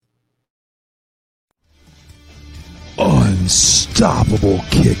Unstoppable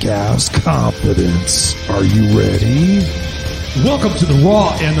kick-ass confidence. Are you ready? Welcome to the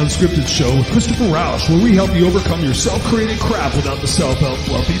Raw and Unscripted Show with Christopher Rausch, where we help you overcome your self-created crap without the self-help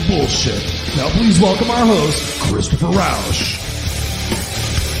fluffy bullshit. Now please welcome our host, Christopher Rausch.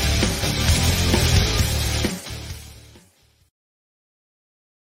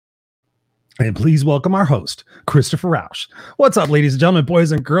 And please welcome our host, Christopher Rausch. What's up, ladies and gentlemen,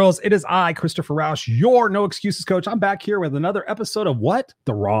 boys and girls? It is I, Christopher Rausch, your No Excuses coach. I'm back here with another episode of what?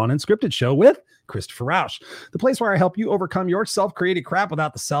 The Raw and Unscripted Show with Christopher Rausch, the place where I help you overcome your self-created crap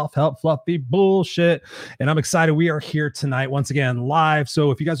without the self-help fluffy bullshit. And I'm excited. We are here tonight once again live.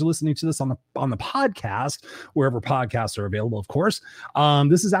 So if you guys are listening to this on the podcast, wherever podcasts are available, of course,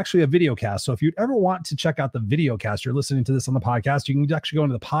 this is actually a video cast. So if you'd ever want to check out the video cast, you're listening to this on the podcast, you can actually go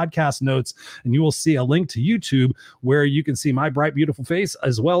into the podcast notes and you will see a link to YouTube where you can see my bright, beautiful face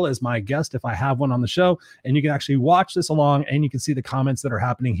as well as my guest if I have one on the show. And you can actually watch this along and you can see the comments that are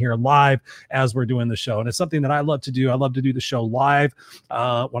happening here live as we're doing the show. And it's something that I love to do. I love to do the show live.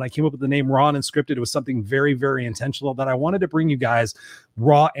 When I came up with the name Raw and Unscripted, it was something very, very intentional that I wanted to bring you guys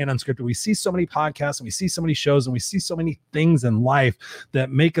raw and unscripted. We see so many podcasts and we see so many shows and we see so many things in life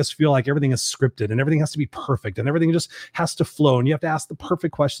that make us feel like everything is scripted and everything has to be perfect and everything just has to flow and you have to ask the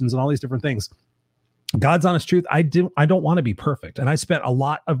perfect questions and all these different things. God's honest truth, I don't want to be perfect. And I spent a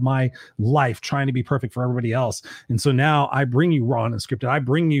lot of my life trying to be perfect for everybody else. And so now I bring you raw and unscripted. I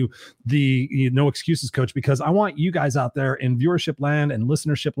bring you the No Excuses coach because I want you guys out there in viewership land and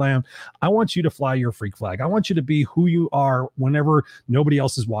listenership land. I want you to fly your freak flag. I want you to be who you are whenever nobody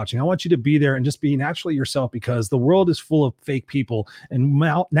else is watching. I want you to be there and just be naturally yourself because the world is full of fake people. And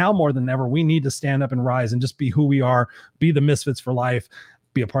now more than ever, we need to stand up and rise and just be who we are, be the Misfits for Life,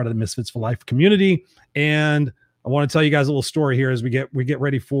 be a part of the Misfits for Life community. And I want to tell you guys a little story here as we get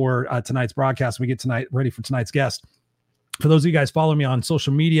ready for tonight's broadcast. We get ready for tonight's guest. For those of you guys following me on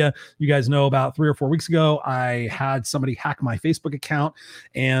social media, you guys know about 3 or 4 weeks ago, I had somebody hack my Facebook account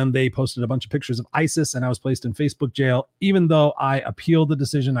and they posted a bunch of pictures of ISIS and I was placed in Facebook jail. Even though I appealed the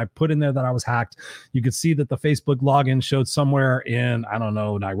decision, I put in there that I was hacked. You could see that the Facebook login showed somewhere in, I don't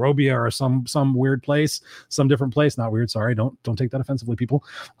know, Nairobi or some weird place, some different place. Not weird. Sorry. Don't take that offensively, people.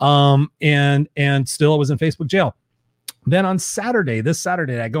 And still it was in Facebook jail. Then on this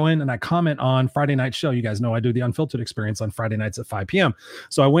Saturday, I go in and I comment on Friday night show. You guys know I do the Unfiltered Experience on Friday nights at 5 p.m.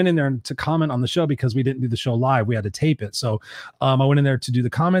 So I went in there to comment on the show because we didn't do the show live. We had to tape it. So I went in there to do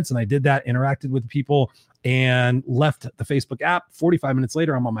the comments and I did that, interacted with people and left the Facebook app. 45 minutes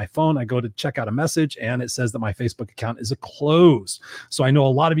later, I'm on my phone. I go to check out a message and it says that my Facebook account is closed. So I know a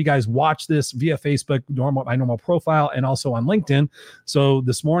lot of you guys watch this via Facebook, my normal profile, and also on LinkedIn. So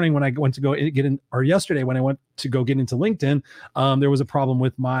this morning when I went to go get in, or yesterday when I went to go get into LinkedIn, there was a problem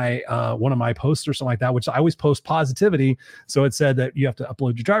with my one of my posts or something like that, which I always post positivity. So it said that you have to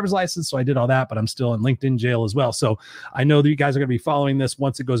upload your driver's license. So I did all that, but I'm still in LinkedIn jail as well. So I know that you guys are going to be following this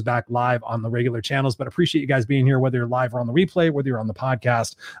once it goes back live on the regular channels, but appreciate you guys being here, whether you're live or on the replay, whether you're on the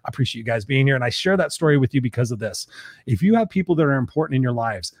podcast. I appreciate you guys being here. And I share that story with you because of this. If you have people that are important in your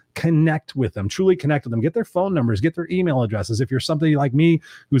lives, connect with them, truly connect with them, get their phone numbers, get their email addresses. If you're somebody like me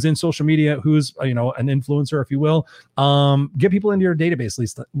who's in social media, who's, an influencer, if you will, get people into your database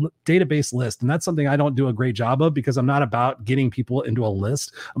list. And that's something I don't do a great job of because I'm not about getting people into a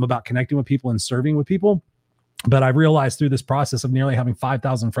list. I'm about connecting with people and serving with people. But I've realized through this process of nearly having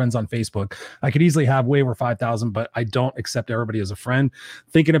 5,000 friends on Facebook, I could easily have way over 5,000, but I don't accept everybody as a friend.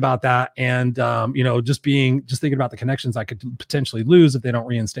 Thinking about that and, just thinking about the connections I could potentially lose if they don't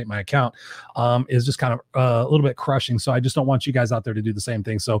reinstate my account is just kind of a little bit crushing. So I just don't want you guys out there to do the same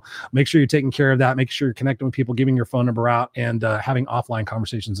thing. So make sure you're taking care of that. Make sure you're connecting with people, giving your phone number out and having offline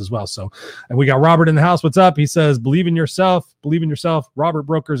conversations as well. So, and we got Robert in the house. What's up? He says, believe in yourself. Robert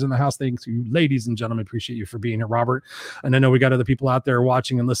Broker's in the house. Thanks to you, ladies and gentlemen. Appreciate you for being here, Robert. And I know we got other people out there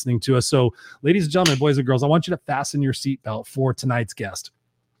watching and listening to us. So ladies and gentlemen, boys and girls, I want you to fasten your seatbelt for tonight's guest.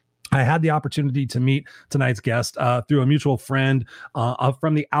 I had the opportunity to meet tonight's guest through a mutual friend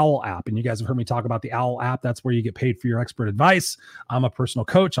from the OWL app. And you guys have heard me talk about the OWL app. That's where you get paid for your expert advice. I'm a personal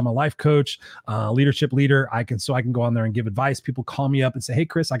coach. I'm a life coach, leadership leader. I can go on there and give advice. People call me up and say, hey,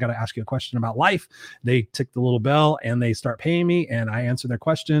 Chris, I got to ask you a question about life. They tick the little bell and they start paying me and I answer their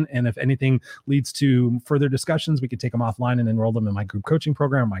question. And if anything leads to further discussions, we can take them offline and enroll them in my group coaching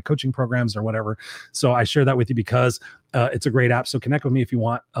program, my coaching programs or whatever. So I share that with you because it's a great app. So connect with me if you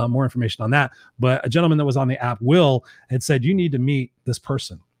want more information on that. But a gentleman that was on the app, Will, had said, you need to meet this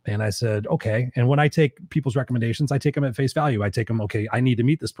person. And I said, okay. And when I take people's recommendations, I take them at face value. I take them, okay, I need to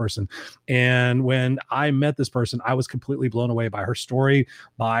meet this person. And when I met this person, I was completely blown away by her story,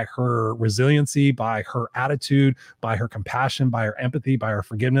 by her resiliency, by her attitude, by her compassion, by her empathy, by her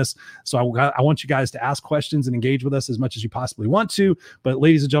forgiveness. So I want you guys to ask questions and engage with us as much as you possibly want to. But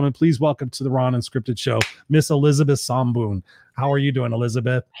ladies and gentlemen, please welcome to the Raw and Unscripted show, Miss Elizabeth Sambun. How are you doing,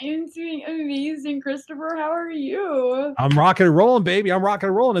 Elizabeth? I am doing amazing, Christopher. How are you? I'm rocking and rolling, baby. I'm rocking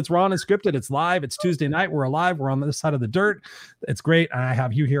and rolling. It's Raw and Unscripted. It's live. It's Tuesday night. We're alive. We're on this side of the dirt. It's great. And I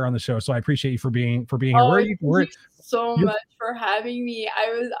have you here on the show. So I appreciate you for being here. Where are you? Thank you so much for having me.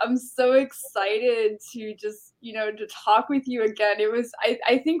 I'm so excited to just, to talk with you again. It was,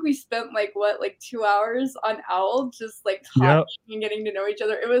 I think we spent like 2 hours on Owl, just like talking and getting to know each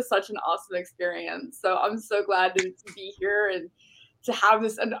other. It was such an awesome experience. So I'm so glad to be here and to have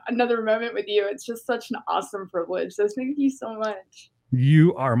this another moment with you. It's just such an awesome privilege. So thank you so much.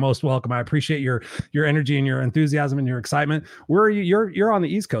 You are most welcome. I appreciate your energy and your enthusiasm and your excitement. Where are you? You're on the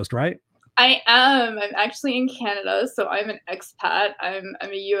East Coast, right? I am. I'm actually in Canada, so I'm an expat. I'm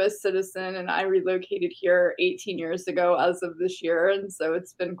a U.S. citizen, and I relocated here 18 years ago as of this year, and so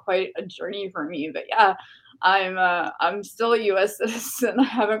it's been quite a journey for me. But yeah, I'm still a U.S. citizen. I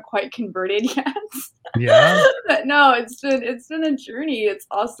haven't quite converted yet. Yeah. But no, it's been a journey. It's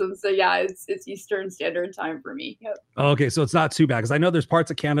awesome. So yeah, it's Eastern Standard Time for me. Yep. Okay, so it's not too bad because I know there's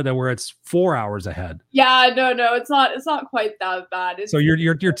parts of Canada where it's 4 hours ahead. Yeah, no, it's not quite that bad. So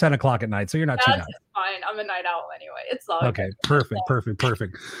you're 10 o'clock at night, so you're not too bad. That's fine. I'm a night owl anyway. It's all okay. Perfect.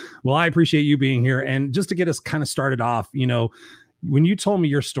 Well, I appreciate you being here, and just to get us kind of started off, when you told me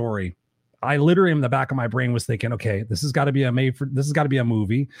your story, I literally in the back of my brain was thinking, okay, this has got to be a movie. This has got to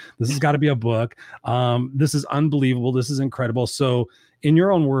be a book. This is unbelievable. This is incredible. So in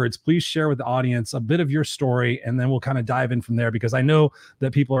your own words, please share with the audience a bit of your story, and then we'll kind of dive in from there, because I know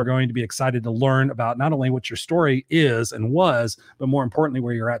that people are going to be excited to learn about not only what your story is and was, but more importantly,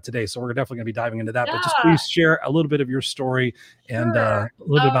 where you're at today. So we're definitely going to be diving into that, but just please share a little bit of your story and a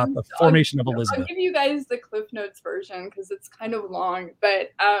little bit about the formation of Elizabeth. I'll give you guys the Cliff Notes version because it's kind of long,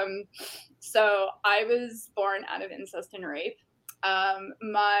 but so I was born out of incest and rape.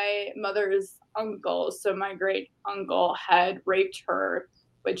 My mother's uncle, so my great uncle, had raped her,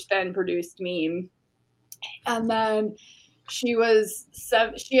 which then produced me. And then she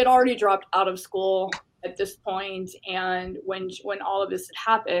had already dropped out of school at this point, and when all of this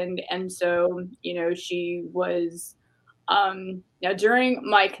had happened, and so she was during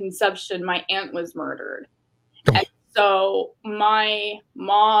my conception, my aunt was murdered. And so my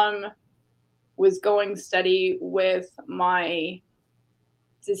mom was going steady with my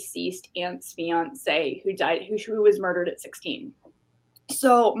deceased aunt's fiance who was murdered at 16.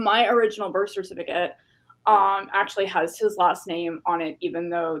 So my original birth certificate actually has his last name on it,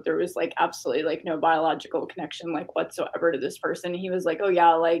 even though there was absolutely no biological connection whatsoever to this person. He was like, oh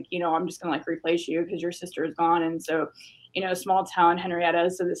yeah, I'm just gonna replace you because your sister is gone. And so, small town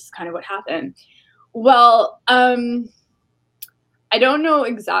Henrietta. So this is kind of what happened. Well, I don't know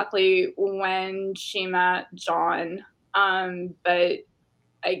exactly when she met John, but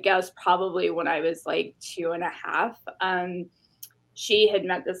I guess probably when I was 2.5. She had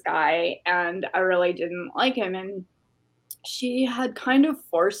met this guy, and I really didn't like him, and she had kind of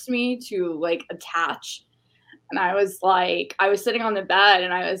forced me to attach. And I was sitting on the bed,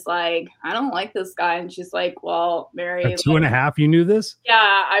 and I was like, I don't like this guy. And she's like, well, Mary, at 2.5, you knew this?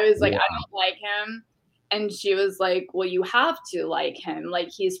 Yeah, I was like, wow. I don't like him. And she was like, well, you have to like him.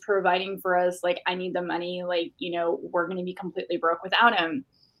 He's providing for us. I need the money. We're going to be completely broke without him.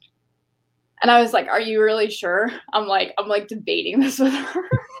 And I was like, are you really sure? I'm debating this with her.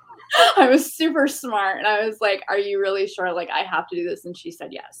 I was super smart. And I was like, are you really sure? I have to do this. And she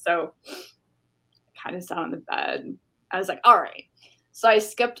said, yes. So I kind of sat on the bed. I was like, all right. So I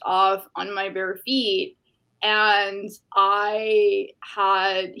skipped off on my bare feet, and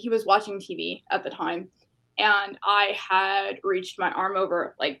he was watching TV at the time. And I had reached my arm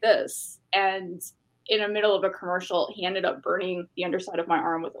over like this. And in the middle of a commercial, he ended up burning the underside of my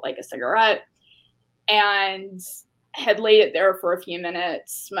arm with a cigarette, and had laid it there for a few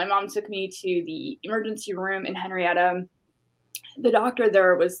minutes. My mom took me to the emergency room in Henrietta. The doctor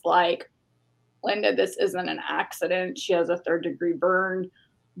there was like, Linda, this isn't an accident. She has a 3rd-degree burn.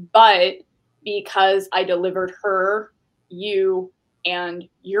 But because I delivered her, you, and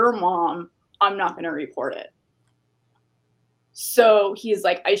your mom, I'm not going to report it. So he's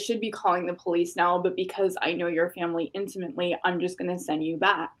like, I should be calling the police now, but because I know your family intimately, I'm just going to send you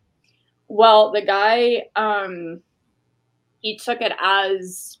back. Well, the guy, he took it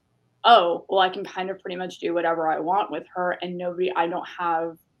as, oh, well, I can kind of pretty much do whatever I want with her, and I don't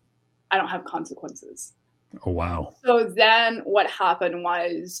have I don't have consequences. Oh, wow. So then what happened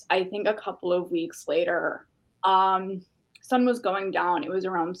was, I think a couple of weeks later, sun was going down. It was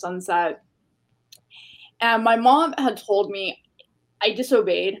around sunset. And my mom had told me, I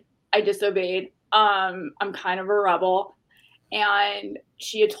disobeyed. I'm kind of a rebel. And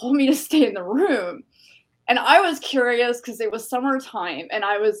she had told me to stay in the room. And I was curious because it was summertime. And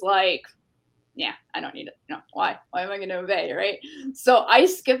I was like, yeah, I don't need it. No, why? Why am I going to obey, right? So I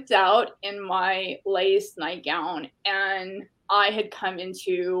skipped out in my lace nightgown and I had come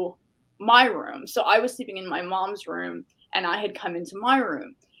into my room. So I was sleeping in my mom's room and I had come into my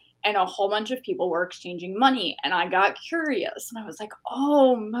room and a whole bunch of people were exchanging money. And I got curious and I was like,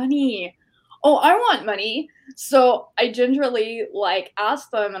 oh, money. Oh, I want money. So I gingerly like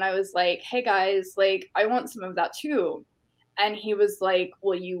asked them and I was like, hey guys, like I want some of that too. And he was like,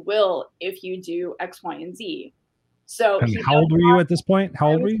 well, you will if you do X, Y, and Z. So And how old were you at this point?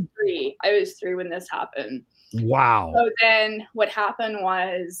 How old were you? 3. I was 3 when this happened. Wow. So then what happened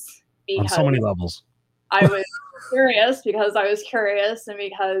was, On so many levels. I was curious because I was curious and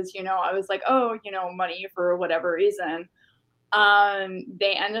because, you know, I was like, oh, you know, money for whatever reason.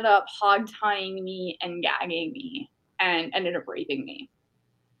 They ended up hog tying me and gagging me and ended up raping me.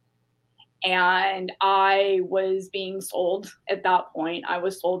 And I was being sold at that point. I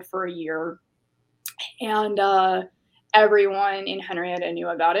was sold for a year. And everyone in Henrietta knew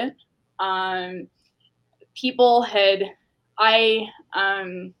about it. People had,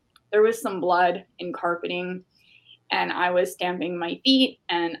 there was some blood in carpeting and I was stamping my feet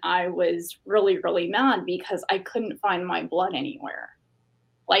and I was really, really mad because I couldn't find my blood anywhere.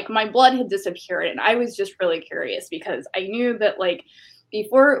 Like my blood had disappeared and I was just really curious because I knew that like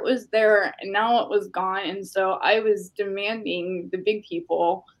before it was there and now it was gone. And so I was demanding the big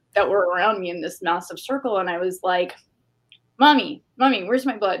people that were around me in this massive circle. And I was like, mommy, where's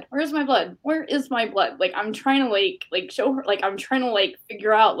my blood? Where's my blood? Where is my blood? Like, I'm trying to like show her, like, I'm trying to like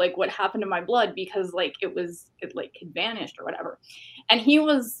figure out like what happened to my blood because like it like had vanished or whatever. And he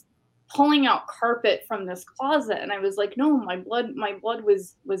was pulling out carpet from this closet. And I was like, no, my blood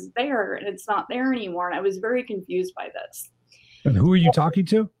was there and it's not there anymore. And I was very confused by this. And who are you talking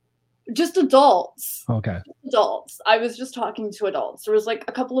to? Just adults. Okay. Adults. I was just talking to adults. There was like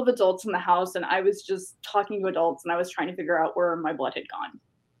a couple of adults in the house and I was just talking to adults and I was trying to figure out where my blood had gone.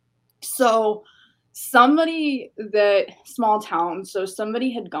 So somebody small town. So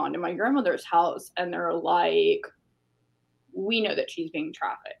somebody had gone to my grandmother's house and they're like, we know that she's being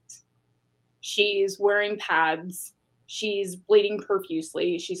trafficked. She's wearing pads. She's bleeding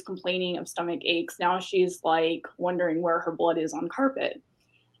profusely. She's complaining of stomach aches. Now she's like wondering where her blood is on carpet.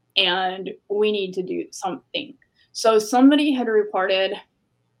 And we need to do something. So somebody had reported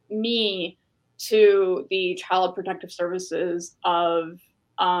me to the Child Protective Services of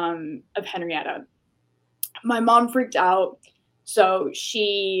Henrietta. My mom freaked out. So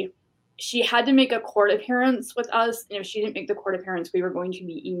she had to make a court appearance with us. And if she didn't make the court appearance, we were going to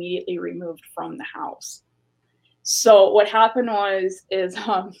be immediately removed from the house. So what happened is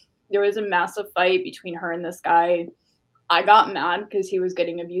there was a massive fight between her and this guy. I got mad because he was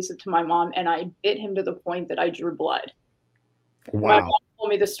getting abusive to my mom and I bit him to the point that I drew blood. Wow. My mom told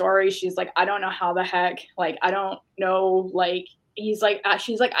me the story. She's like, I don't know how the heck, like, I don't know. Like, she's like,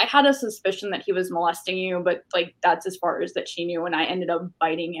 I had a suspicion that he was molesting you, but like, that's as far as that she knew. And I ended up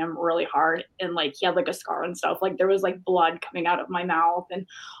biting him really hard. And like, he had like a scar and stuff. Like there was like blood coming out of my mouth and a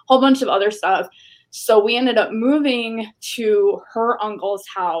whole bunch of other stuff. So we ended up moving to her uncle's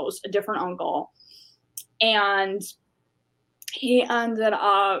house, a different uncle. And he ended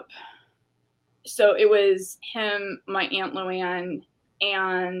up, so it was him, my Aunt Luann,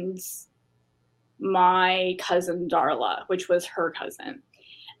 and my cousin Darla, which was her cousin.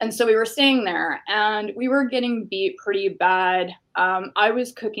 And so we were staying there and we were getting beat pretty bad. I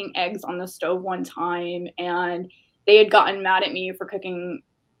was cooking eggs on the stove one time and they had gotten mad at me for cooking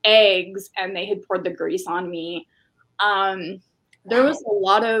eggs and they had poured the grease on me. There was a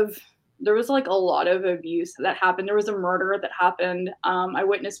lot of abuse that happened. There was a murder that happened. I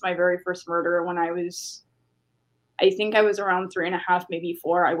witnessed my very first murder when I think I was around 3.5, maybe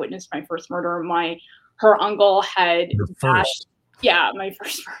 4. I witnessed my first murder. Her uncle had Your first. Yeah, my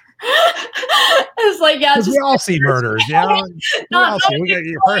first murder. It's like, yeah, we all see murders, yeah. We got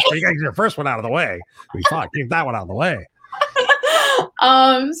your first one out of the way. We thought, keep that one out of the way.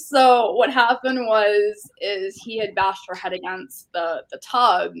 So what happened is he had bashed her head against the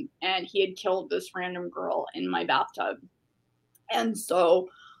tub and he had killed this random girl in my bathtub. And so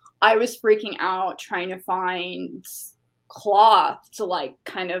I was freaking out trying to find cloth to like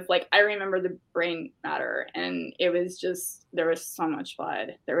kind of like, I remember the brain matter, and it was just, there was so much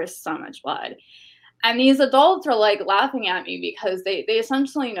blood. And these adults are like laughing at me because they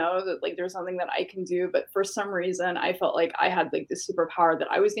essentially know that like there's something that I can do, but for some reason I felt like I had like this superpower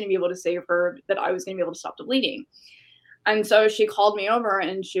that I was going to be able to save her, that I was going to be able to stop the bleeding. And so she called me over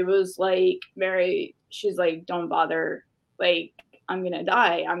and she was like, Mary, she's like, don't bother. Like, I'm going to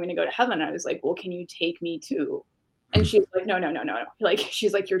die. I'm going to go to heaven. I was like, well, can you take me too? And she's like, no. Like,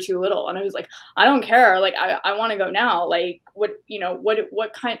 she's like, you're too little. And I was like, I don't care. Like, I want to go now. Like, what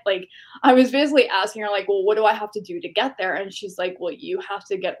kind, like, I was basically asking her, like, well, what do I have to do to get there? And she's like, well, you have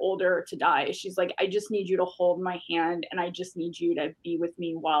to get older to die. She's like, I just need you to hold my hand, and I just need you to be with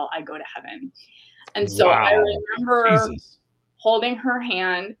me while I go to heaven. And so I remember holding her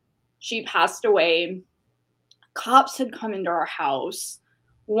hand. She passed away. Cops had come into our house.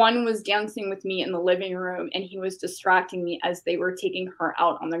 One was dancing with me in the living room, and he was distracting me as they were taking her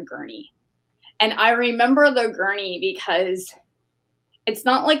out on the gurney. And I remember the gurney because it's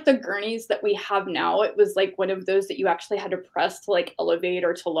not like the gurneys that we have now. It was like one of those that you actually had to press to like elevate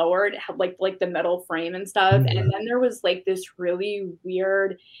or to lower. It had like the metal frame and stuff. Mm-hmm. And then there was like this really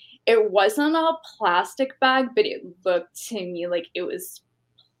weird, it wasn't a plastic bag, but it looked to me like it was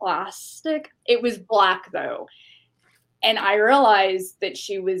plastic. It was black though. And I realized that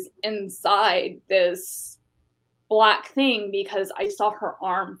she was inside this black thing because I saw her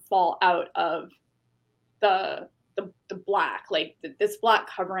arm fall out of the black, like this black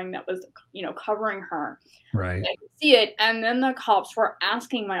covering that was, covering her. Right. I could see it. And then the cops were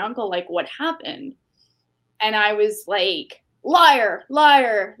asking my uncle, like, what happened? And I was like, liar,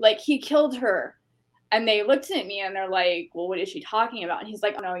 like he killed her. And they looked at me and they're like, well, what is she talking about? And he's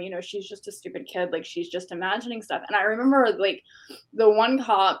like, oh, no, she's just a stupid kid. Like, she's just imagining stuff. And I remember, like, the one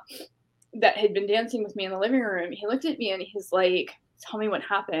cop that had been dancing with me in the living room, he looked at me and he's like, tell me what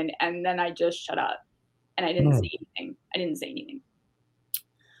happened. And then I just shut up and I didn't say anything.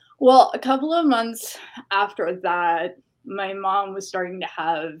 Well, a couple of months after that, my mom was starting to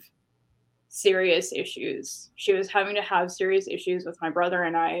have serious issues. She was having to have serious issues with my brother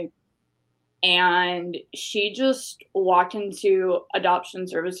and I. And she just walked into Adoption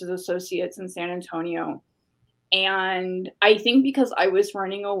Services Associates in San Antonio. And I think because I was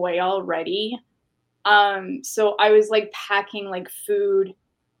running away already, so I was like packing like food,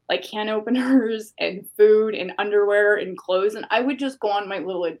 like can openers and food and underwear and clothes. And I would just go on my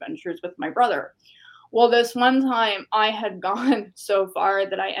little adventures with my brother. Well, this one time I had gone so far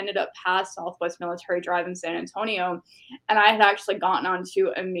that I ended up past Southwest Military Drive in San Antonio, and I had actually gotten onto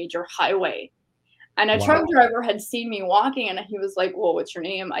a major highway. And a truck driver had seen me walking, and he was like, well, what's your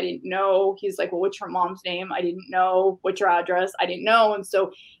name? I didn't know. He's like, well, what's your mom's name? I didn't know. What's your address? I didn't know. And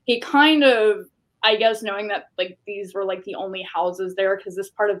so he kind of, I guess, knowing that like these were like the only houses there, because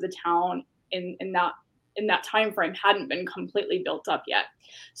this part of the town in that time frame hadn't been completely built up yet.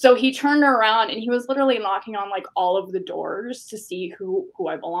 So he turned around and he was literally knocking on like all of the doors to see who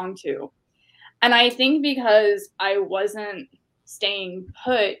I belonged to. And I think because I wasn't staying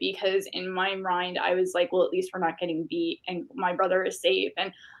put, because in my mind I was like, well, at least we're not getting beat and my brother is safe.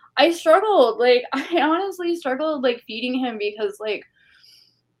 And I struggled, like I honestly struggled like feeding him, because like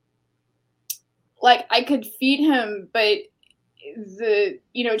I could feed him, but the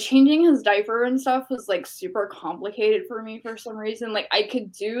changing his diaper and stuff was like super complicated for me for some reason. Like I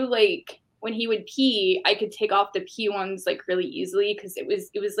could do, like when he would pee, I could take off the pee ones like really easily because it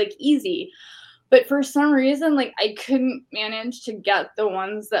was like easy. But for some reason, like I couldn't manage to get the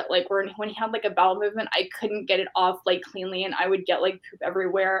ones that like were, when he had like a bowel movement, I couldn't get it off like cleanly, and I would get like poop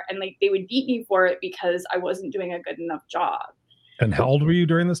everywhere, and like they would beat me for it because I wasn't doing a good enough job. And how old were you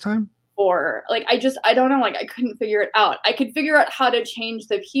during this time? Or like I don't know, like I couldn't figure it out. I could figure out how to change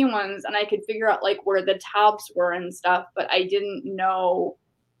the pee ones, and I could figure out like where the tabs were and stuff, but I didn't know,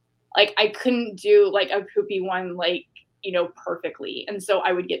 like I couldn't do like a poopy one like perfectly, and so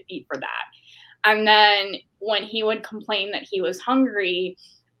I would get beat for that. And then when he would complain that he was hungry,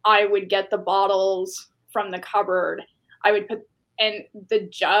 I would get the bottles from the cupboard. I would put, and the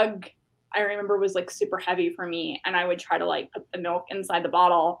jug I remember was like super heavy for me, and I would try to like put the milk inside the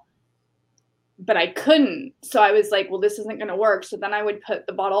bottle, but I couldn't. So I was like, well, this isn't going to work. So then I would put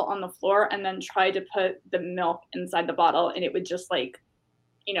the bottle on the floor and then try to put the milk inside the bottle, and it would just like,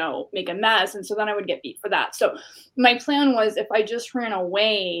 make a mess. And so then I would get beat for that. So my plan was, if I just ran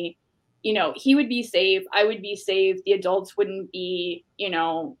away, he would be safe, I would be safe, the adults wouldn't be,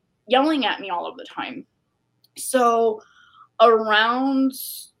 yelling at me all of the time. So around,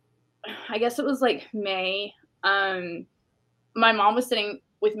 I guess it was like May, my mom was sitting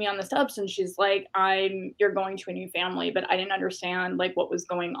with me on the steps, and she's like, you're going to a new family, but I didn't understand like what was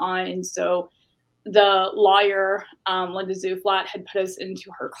going on. And so the lawyer, Linda Zuflat, had put us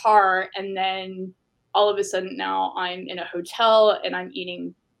into her car, and then all of a sudden now I'm in a hotel and I'm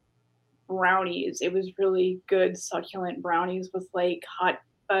eating brownies. It was really good, succulent brownies with like hot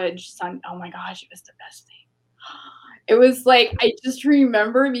fudge oh my gosh, it was the best thing. It was like, I just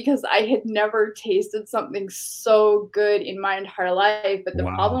remember because I had never tasted something so good in my entire life. But the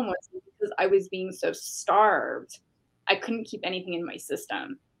problem was because I was being so starved, I couldn't keep anything in my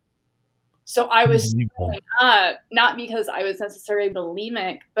system. So I was throwing up, not because I was necessarily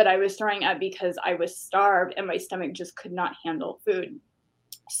bulimic, but I was throwing up because I was starved and my stomach just could not handle food.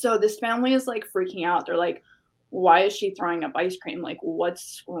 So this family is like freaking out. They're like, why is she throwing up ice cream? Like,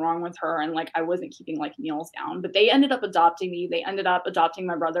 what's wrong with her? And like, I wasn't keeping like meals down, but they ended up adopting me. They ended up adopting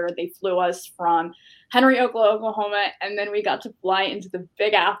my brother. They flew us from Henry, Oklahoma. And then we got to fly into the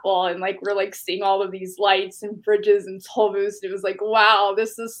Big Apple. And like, we're like seeing all of these lights and bridges and toll booths. It was like, wow,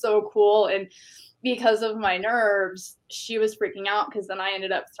 this is so cool. And because of my nerves, she was freaking out because then I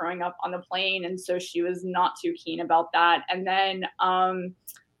ended up throwing up on the plane. And so she was not too keen about that. And then,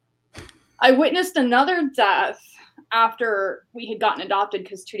 I witnessed another death after we had gotten adopted,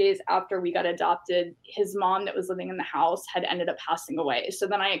 because 2 days after we got adopted, his mom that was living in the house had ended up passing away. So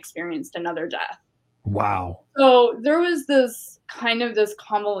then I experienced another death. Wow. So there was this kind of this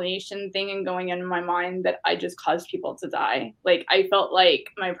convolution thing and going in my mind that I just caused people to die. Like, I felt like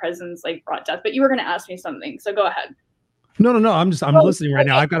my presence like brought death. But you were going to ask me something, so go ahead. No. I'm listening right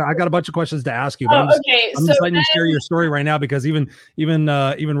now. I got a bunch of questions to ask you, but I'm just letting you share your story right now, because even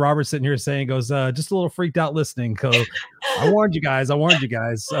Robert's sitting here saying, goes, just a little freaked out listening. So I warned you guys. So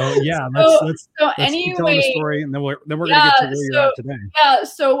yeah, let's anyway, keep telling the story, and then we're gonna get to where you're at today. Yeah.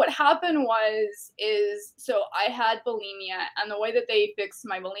 So what happened so I had bulimia, and the way that they fixed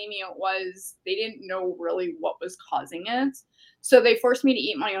my bulimia was they didn't know really what was causing it. So they forced me to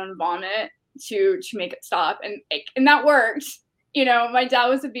eat my own vomit to make it stop, and that worked. You know, my dad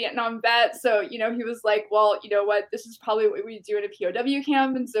was a Vietnam vet, so you know, he was like, well, you know what, this is probably what we do in a POW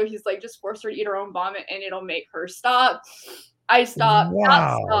camp, and so he's like, just force her to eat her own vomit and it'll make her stop. I stopped.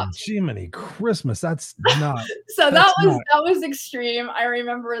 Wow, Jiminy Christmas, that's not so that was extreme. I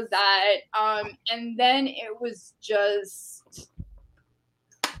remember that. And then it was just,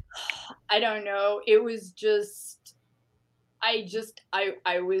 I don't know, it was just,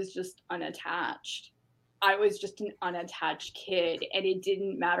 I was just unattached. I was just an unattached kid, and it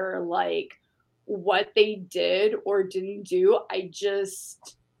didn't matter like what they did or didn't do. I just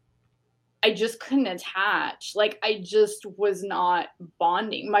couldn't attach. Like, I just was not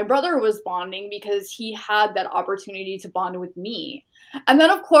bonding. My brother was bonding because he had that opportunity to bond with me. And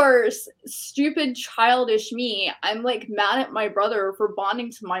then of course, stupid childish me, I'm like mad at my brother for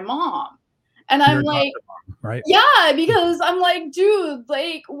bonding to my mom. And I'm like, right? Yeah, because I'm like, dude,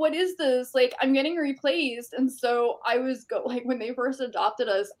 like, what is this? Like, I'm getting replaced. And so I was like, when they first adopted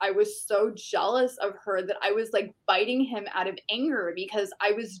us, I was so jealous of her that I was like biting him out of anger because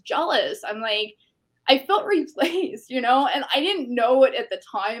I was jealous. I'm like, I felt replaced, you know, and I didn't know it at the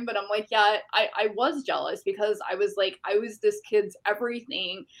time, but I'm like, yeah, I was jealous because I was like, I was this kid's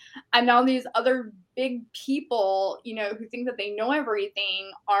everything. And now these other big people, you know, who think that they know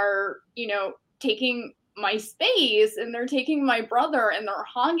everything are, you know, taking my space, and they're taking my brother and they're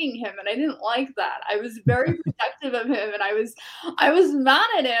hogging him, and I didn't like that. I was very protective of him, and I was mad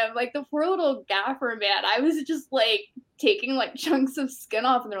at him, like the poor little gaffer man. I was just like taking like chunks of skin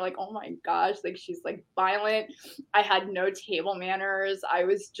off, and they're like, oh my gosh, like she's like violent. I had no table manners. I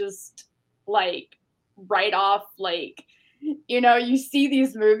was just like right off, like, you know, you see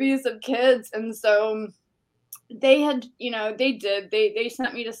these movies of kids, and so they had, you know, they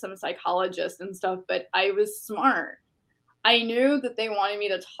sent me to some psychologists and stuff, but I was smart. I knew that they wanted me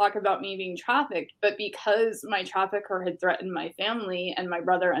to talk about me being trafficked, but because my trafficker had threatened my family and my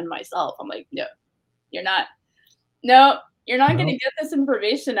brother and myself, I'm like, no, you're not going to get this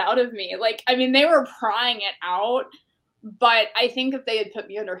information out of me. Like, I mean, they were prying it out, but I think if they had put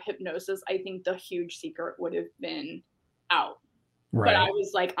me under hypnosis, I think the huge secret would have been out. Right. But I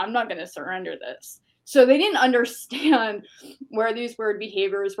was like, I'm not going to surrender this. So they didn't understand where these weird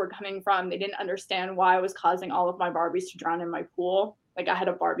behaviors were coming from. They didn't understand why I was causing all of my Barbies to drown in my pool. Like, I had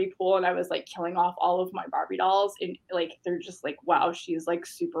a Barbie pool, and I was like killing off all of my Barbie dolls. And like, they're just like, wow, she's like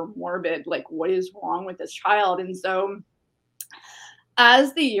super morbid. Like, what is wrong with this child? And so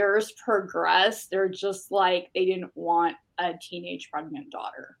as the years progressed, they're just like, they didn't want a teenage pregnant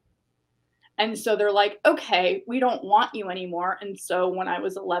daughter. And so they're like, okay, we don't want you anymore. And so when I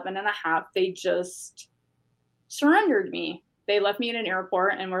was 11 and a half, they just surrendered me. they left me at an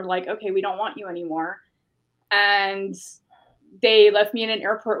airport and were like, okay, we don't want you anymore. And they left me in an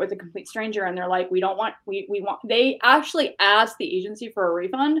airport with a complete stranger, and they're like, we want, they actually asked the agency for a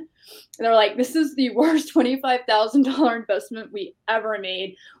refund. And they're like, this is the worst $25,000 investment we ever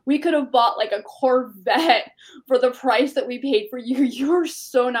made. We could have bought like a Corvette for the price that we paid for you. You're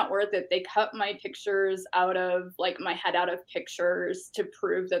so not worth it. They cut my pictures out of, like, my head out of pictures to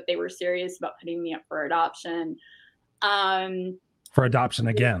prove that they were serious about putting me up for adoption. For adoption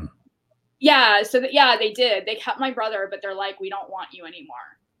again. Yeah, so they did. They kept my brother, but they're like, we don't want you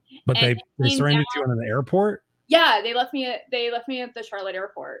anymore. But they surrendered you in an airport? Yeah, they left me at the Charlotte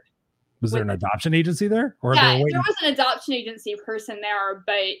airport. Was there an adoption agency there? Or yeah, there was an adoption agency person there,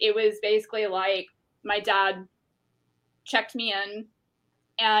 but it was basically like my dad checked me in,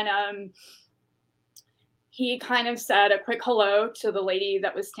 and he kind of said a quick hello to the lady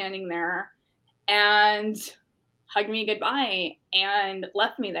that was standing there and hugged me goodbye and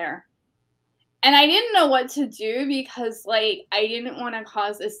left me there. And I didn't know what to do because, like, I didn't want to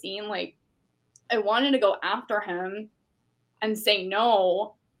cause a scene. Like, I wanted to go after him and say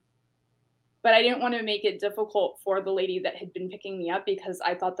no, but I didn't want to make it difficult for the lady that had been picking me up because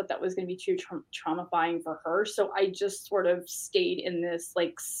I thought that was going to be too traumatizing for her. So I just sort of stayed in this,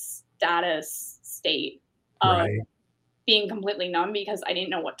 like, status state of being completely numb because I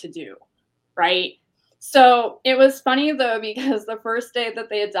didn't know what to do, right? So it was funny, though, because the first day that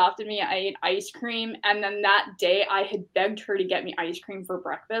they adopted me, I ate ice cream. And then that day I had begged her to get me ice cream for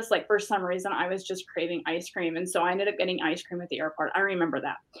breakfast. Like, for some reason, I was just craving ice cream. And so I ended up getting ice cream at the airport. I remember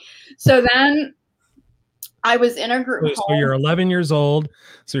that. So then I was in a group home. So you're 11 years old.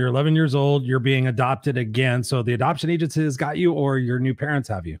 You're being adopted again. So the adoption agency has got you, or your new parents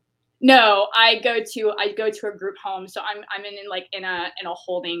have you? No, I go to a group home. So I'm in a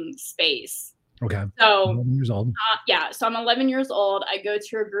holding space. Okay. So 11 years old. So I'm 11 years old. I go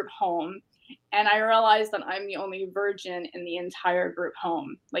to a group home, and I realize that I'm the only virgin in the entire group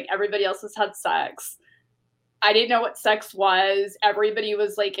home. Like, everybody else has had sex. I didn't know what sex was. Everybody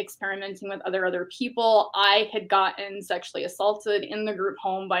was, like, experimenting with other people. I had gotten sexually assaulted in the group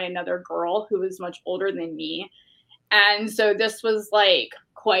home by another girl who was much older than me. And so this was, like,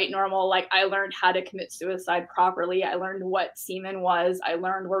 quite normal. Like, I learned how to commit suicide properly. I learned what semen was. I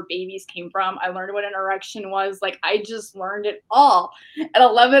learned where babies came from. I learned what an erection was. Like, I just learned it all at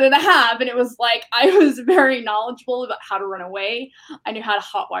 11 and a half. And it was like, I was very knowledgeable about how to run away. I knew how to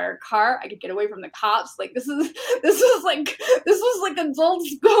hotwire a car. I could get away from the cops. Like, this was like adult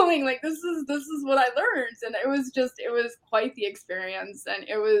schooling. Like, this is what I learned. And it was quite the experience. And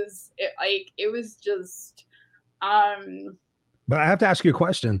it was just, But I have to ask you a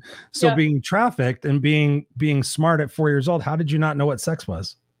question. So being trafficked and being smart at 4 years old, how did you not know what sex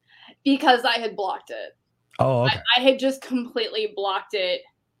was? Because I had blocked it. Oh, okay. I had just completely blocked it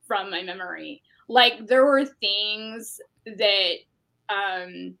from my memory. Like, there were things that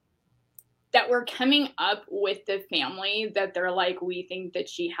that were coming up with the family that they're like, we think that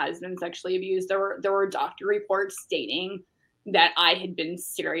she has been sexually abused. There were doctor reports stating that I had been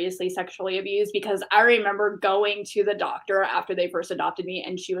seriously sexually abused, because I remember going to the doctor after they first adopted me,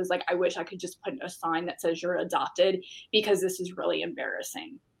 and she was like, I wish I could just put a sign that says you're adopted, because this is really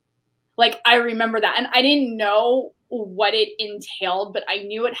embarrassing. Like, I remember that. And I didn't know what it entailed, but I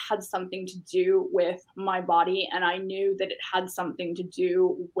knew it had something to do with my body. And I knew that it had something to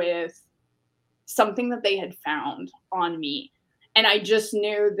do with something that they had found on me. And I just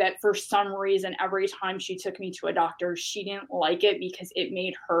knew that for some reason, every time she took me to a doctor, she didn't like it because it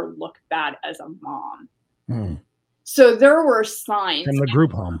made her look bad as a mom. Mm. So there were signs. From the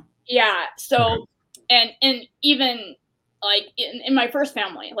group home. Yeah. So, and even like in my first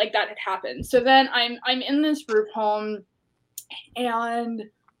family, like, that had happened. So then I'm in this group home, and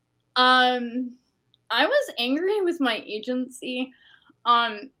I was angry with my agency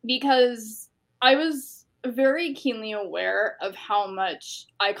because I was very keenly aware of how much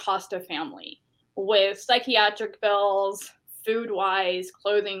I cost a family with psychiatric bills, food-wise,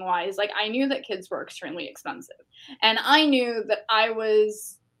 clothing-wise. Like, I knew that kids were extremely expensive. And I knew that I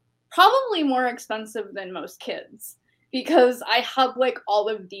was probably more expensive than most kids, because I had, like, all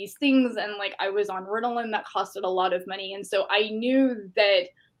of these things, and, like, I was on Ritalin that costed a lot of money. And so I knew that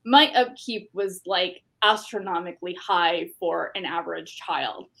my upkeep was, like, astronomically high for an average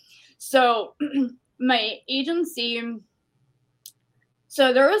child. So my agency,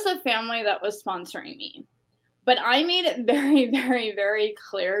 so there was a family that was sponsoring me, but I made it very, very, very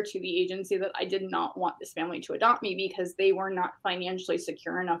clear to the agency that I did not want this family to adopt me, because they were not financially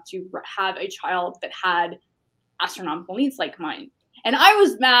secure enough to have a child that had astronomical needs like mine. And I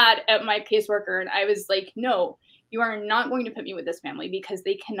was mad at my caseworker, and I was like, no, you are not going to put me with this family because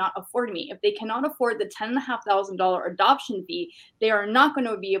they cannot afford me. If they cannot afford the $10,500 adoption fee, they are not going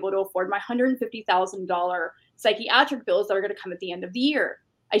to be able to afford my $150,000 psychiatric bills that are going to come at the end of the year.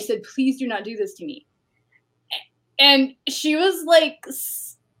 I said, please do not do this to me. And she was like,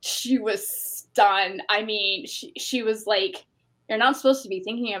 she was stunned. I mean, she was like, you're not supposed to be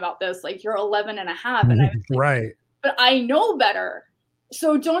thinking about this. Like, you're 11 and a half. And I was like, right. But I know better.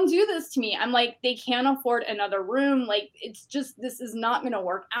 So don't do this to me. I'm like, they can't afford another room. Like, it's just, this is not going to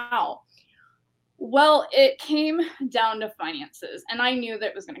work out. Well, it came down to finances. And I knew that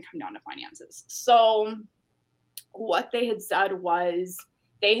it was going to come down to finances. So what they had said was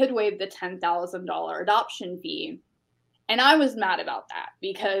they had waived the $10,000 adoption fee. And I was mad about that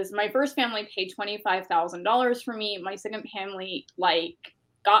because my first family paid $25,000 for me. My second family, like,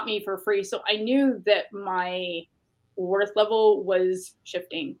 got me for free. So I knew that my worth level was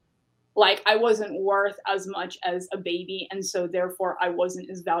shifting. Like, I wasn't worth as much as a baby. And so therefore I wasn't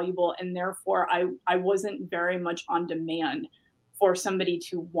as valuable. And therefore I wasn't very much on demand for somebody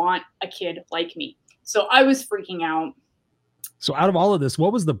to want a kid like me. So I was freaking out. So out of all of this,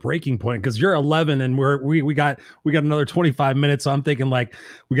 what was the breaking point? Because you're 11 and we got another 25 minutes. So I'm thinking like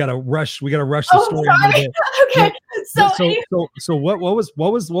we got to rush the story a little bit. Okay. So what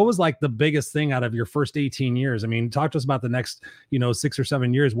was like the biggest thing out of your first 18 years? I mean, talk to us about the next, 6 or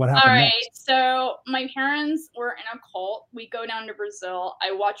 7 years. What happened? All right. Next? So my parents were in a cult. We go down to Brazil.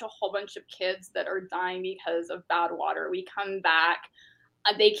 I watch a whole bunch of kids that are dying because of bad water. We come back.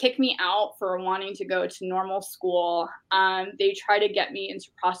 They kick me out for wanting to go to normal school. They try to get me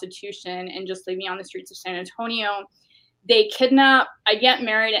into prostitution and just leave me on the streets of San Antonio. They I get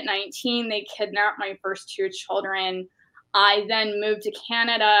married at 19. They kidnap my first 2 children. I then moved to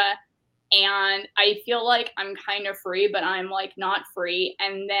Canada and I feel like I'm kind of free, but I'm like not free.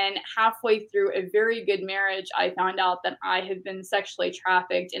 And then halfway through a very good marriage, I found out that I had been sexually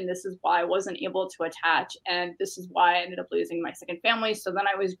trafficked. And this is why I wasn't able to attach. And this is why I ended up losing my second family. So then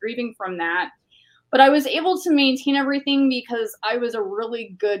I was grieving from that. But I was able to maintain everything because I was a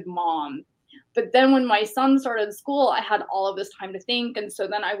really good mom. But then when my son started school, I had all of this time to think. And so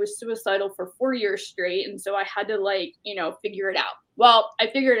then I was suicidal for 4 years straight. And so I had to figure it out. Well, I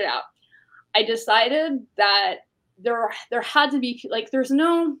figured it out. I decided that there had to be there's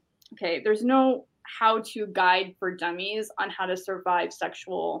no how-to guide for dummies on how to survive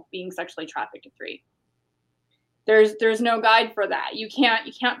being sexually trafficked at 3. There's no guide for that. You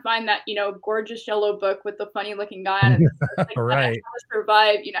can't find that, gorgeous yellow book with the funny looking guy on it. Right.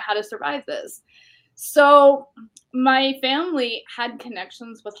 How to survive this. So my family had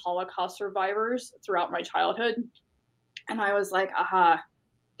connections with Holocaust survivors throughout my childhood. And I was like, aha,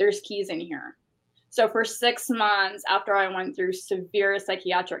 there's keys in here. So for 6 months after I went through severe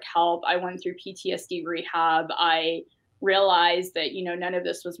psychiatric help, I went through PTSD rehab. I realized that, none of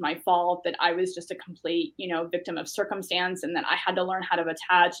this was my fault, that I was just a complete, victim of circumstance and that I had to learn how to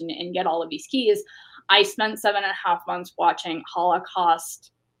attach and get all of these keys. I spent 7.5 months watching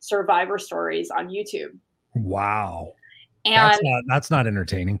Holocaust survivor stories on YouTube. Wow. And that's not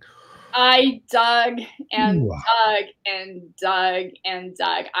entertaining. I dug and dug and dug and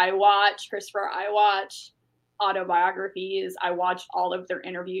dug. I watched autobiographies. I watched all of their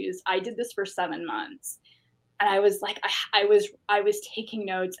interviews. I did this for 7 months. And I was like, I was taking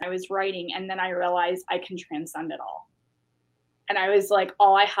notes, I was writing, and then I realized I can transcend it all. And I was like,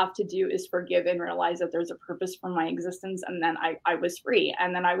 all I have to do is forgive and realize that there's a purpose for my existence. And then I was free.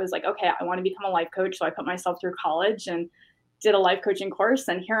 And then I was like, okay, I want to become a life coach. So I put myself through college and did a life coaching course,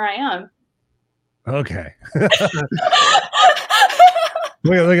 and here I am. Okay.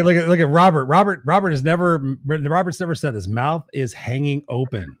 Look at Robert. Robert's never said his mouth is hanging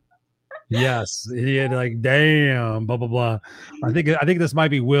open. Yes, he had damn, blah blah blah. I think this might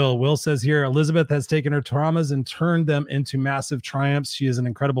be Will. Will says here, Elizabeth has taken her traumas and turned them into massive triumphs. She is an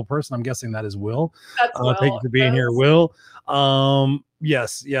incredible person. I'm guessing that is Will. That's Will. Thank you for being here, Will.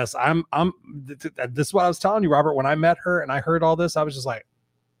 Yes. This is what I was telling you, Robert. When I met her and I heard all this, I was just like,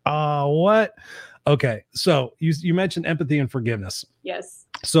 what? Okay. So you mentioned empathy and forgiveness. Yes.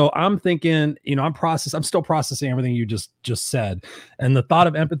 So I'm thinking, I'm still processing everything you just said. And the thought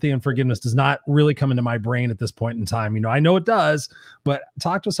of empathy and forgiveness does not really come into my brain at this point in time. I know it does, but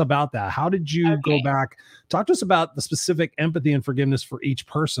talk to us about that. How did you go back? Talk to us about the specific empathy and forgiveness for each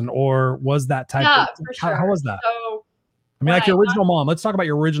person, or was that type of, for sure. How was that? So, your original mom. Let's talk about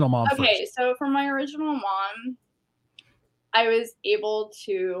your original mom first. Okay, so for my original mom, I was able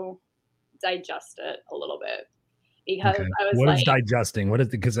to digest it a little bit because I was what is digesting? What is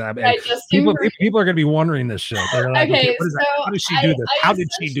it? Because people are going to be wondering this shit. They're like, okay, how did she do this? How did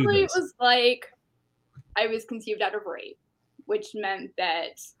she do this? It was like, I was conceived out of rape, which meant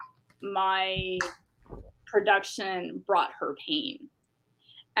that my production brought her pain.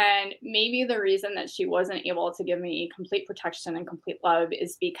 And maybe the reason that she wasn't able to give me complete protection and complete love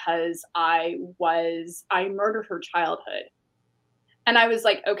is because I murdered her childhood. And I was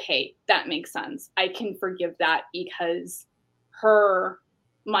like, okay, that makes sense. I can forgive that because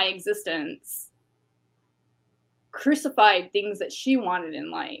my existence crucified things that she wanted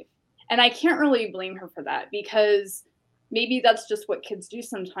in life. And I can't really blame her for that because maybe that's just what kids do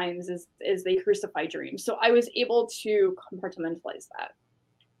sometimes is they crucify dreams. So I was able to compartmentalize that.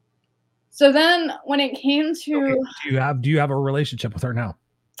 So then when it came to... Okay. Do you have a relationship with her now?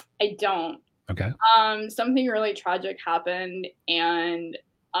 I don't. Okay. Something really tragic happened, and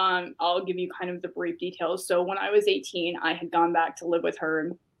I'll give you kind of the brief details. So when I was 18, I had gone back to live with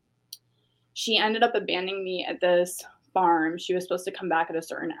her. She ended up abandoning me at this farm. She was supposed to come back at a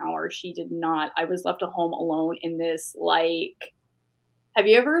certain hour. She did not. I was left at home alone in this, like, have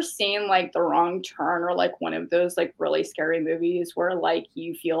you ever seen like The Wrong Turn or like one of those like really scary movies where like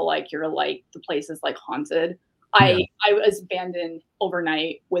you feel like you're like the place is like haunted? Yeah. I was abandoned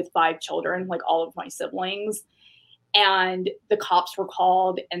overnight with 5 children, like all of my siblings. And the cops were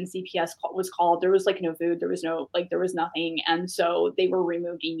called and CPS was called. There was like no food. There was nothing. And so they were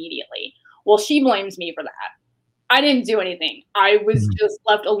removed immediately. Well, she blames me for that. I didn't do anything. I was just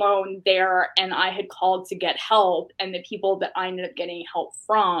left alone there, and I had called to get help. And the people that I ended up getting help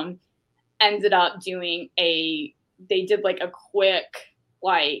from ended up doing they did like a quick,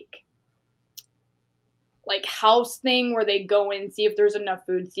 like house thing where they go in, see if there's enough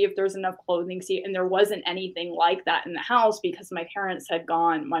food, see if there's enough clothing, and there wasn't anything like that in the house because my parents had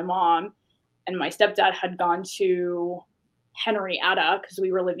gone, my mom and my stepdad had gone to Henrietta because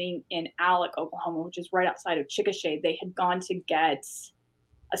we were living in Alec, Oklahoma, which is right outside of Chickasha. They had gone to get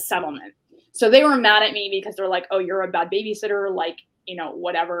a settlement. So they were mad at me because they're like, oh, you're a bad babysitter. Like, you know,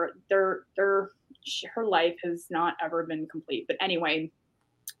 whatever. Her life has not ever been complete. But anyway,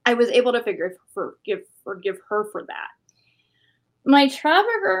 I was able to forgive her for that. My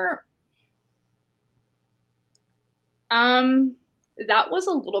trafficker, that was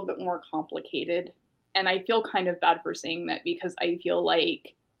a little bit more complicated. And I feel kind of bad for saying that because I feel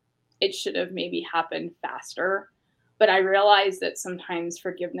like it should have maybe happened faster. But I realized that sometimes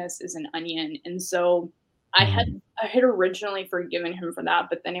forgiveness is an onion. And so I had originally forgiven him for that.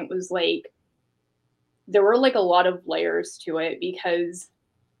 But then it was like, there were like a lot of layers to it because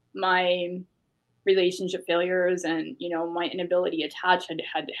my relationship failures and, you know, my inability to attach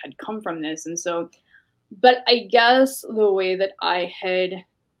had come from this. And so, but I guess the way that I had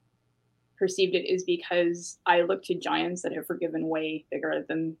perceived it is because I look to giants that have forgiven way bigger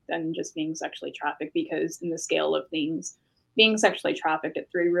than just being sexually trafficked, because in the scale of things, being sexually trafficked at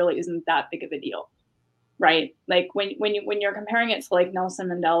 3 really isn't that big of a deal, right? Like when you're comparing it to like Nelson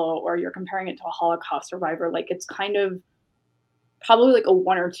Mandela or you're comparing it to a Holocaust survivor, like it's kind of probably like a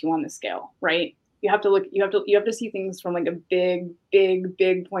 1 or 2 on the scale, right? You have to see things from like a big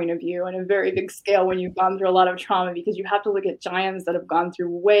point of view and a very big scale when you've gone through a lot of trauma, because you have to look at giants that have gone through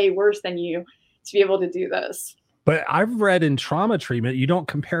way worse than you to be able to do this. But I've read in trauma treatment, you don't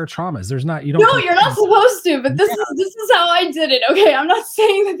compare traumas. You're not supposed to, but this is how I did it. Okay. I'm not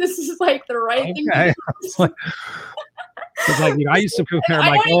saying that this is like the right thing to do. It's like, you know, I used to compare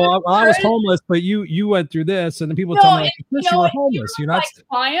like, oh, I was homeless, but you went through this, and then people tell me like, you were homeless. You're not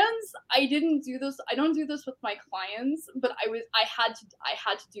clients. I didn't do this. I don't do this with my clients, but I had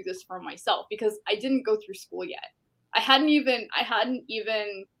to do this for myself because I didn't go through school yet. I hadn't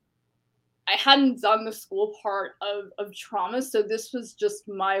done the school part of trauma, so this was just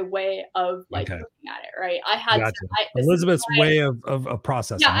my way of like looking at it. Right? I had Elizabeth's way of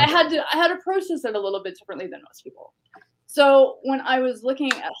processing. Yeah, I had to process it a little bit differently than most people. So when I was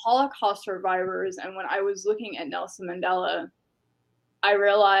looking at Holocaust survivors and when I was looking at Nelson Mandela, I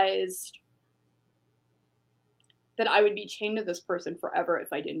realized that I would be chained to this person forever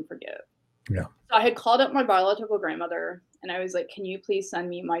if I didn't forgive. Yeah. So I had called up my biological grandmother and I was like, can you please send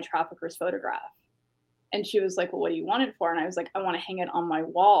me my trafficker's photograph? And she was like, well, what do you want it for? And I was like, I want to hang it on my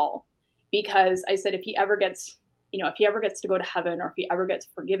wall because I said, if he ever gets to go to heaven or if he ever gets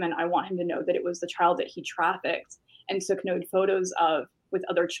forgiven, I want him to know that it was the child that he trafficked and took nude photos of with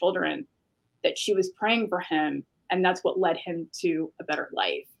other children, that she was praying for him. And that's what led him to a better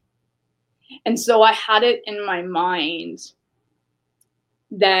life. And so I had it in my mind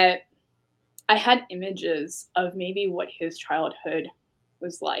that I had images of maybe what his childhood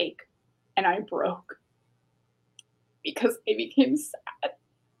was like. And I broke because I became sad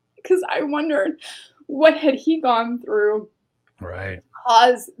because I wondered what had he gone through right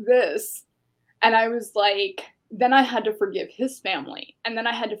cause this. And I was like, then I had to forgive his family. And then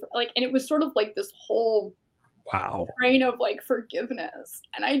I had to and it was sort of like this whole Wow. train of like forgiveness.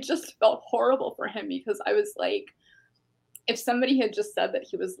 And I just felt horrible for him because I was like, if somebody had just said that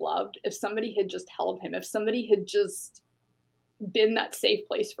he was loved, if somebody had just held him, if somebody had just been that safe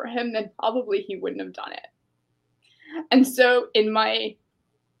place for him, then probably he wouldn't have done it. And so in my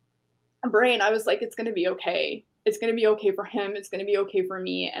brain, I was like, it's going to be okay. It's going to be okay for him. It's going to be okay for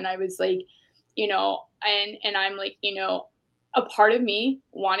me. And I was like, and I'm like, a part of me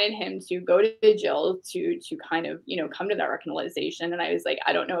wanted him to go to jail to kind of, come to that reconciliation. And I was like,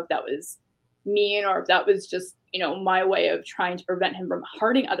 I don't know if that was mean or if that was just, my way of trying to prevent him from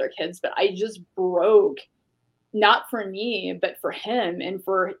hurting other kids. But I just broke, not for me, but for him and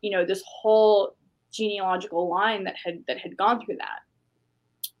for, this whole genealogical line that had gone through that.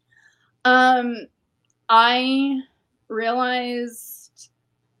 I realized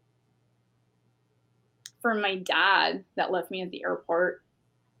for my dad that left me at the airport,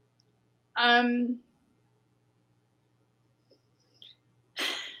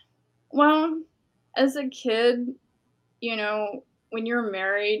 well, as a kid, when you're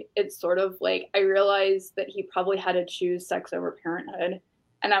married, it's sort of like, I realized that he probably had to choose sex over parenthood.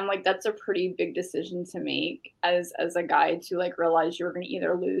 And I'm like, that's a pretty big decision to make as a guy, to like realize you're going to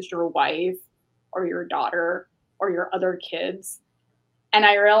either lose your wife or your daughter or your other kids. And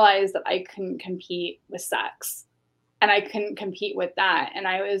I realized that I couldn't compete with sex and I couldn't compete with that. And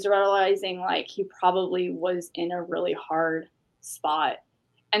I was realizing like he probably was in a really hard spot.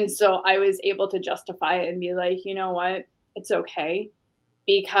 And so I was able to justify it and be like, you know what, it's okay.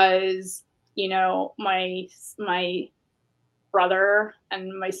 Because, my brother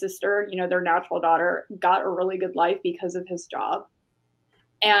and my sister, their natural daughter got a really good life because of his job.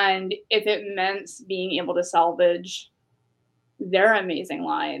 And if it meant being able to salvage their amazing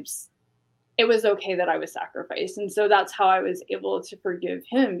lives, it was okay that I was sacrificed. And so that's how I was able to forgive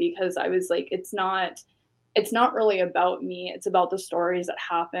him, because I was like, it's not really about me. It's about the stories that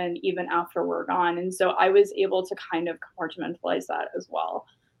happen even after we're gone. And so I was able to kind of compartmentalize that as well.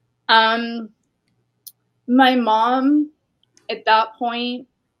 My mom, at that point,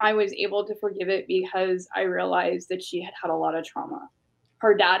 I was able to forgive it because I realized that she had had a lot of trauma.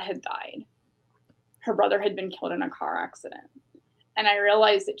 Her dad had died. Her brother had been killed in a car accident. And I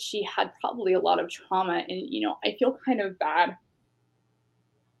realized that she had probably a lot of trauma. And, I feel kind of bad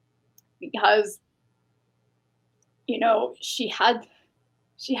because, she had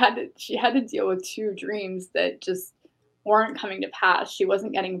to deal with two dreams that just weren't coming to pass. She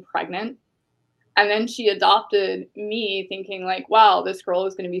wasn't getting pregnant. And then she adopted me thinking like, wow, this girl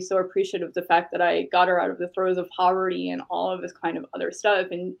is going to be so appreciative of the fact that I got her out of the throes of poverty and all of this kind of other stuff.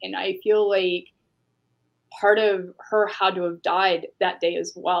 And I feel like part of her had to have died that day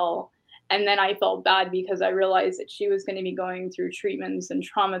as well. And then I felt bad because I realized that she was going to be going through treatments and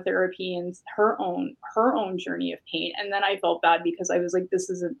trauma therapy and her own journey of pain. And then I felt bad because I was like, this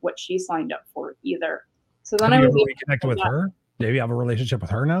isn't what she signed up for either. So then have you ever reconnected with her? Do you have a relationship with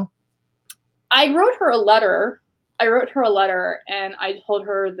her now? I wrote her a letter. And I told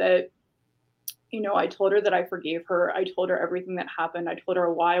her that, I told her that I forgave her. I told her everything that happened. I told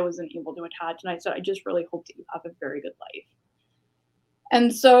her why I wasn't able to attach. And I said, I just really hope that you have a very good life.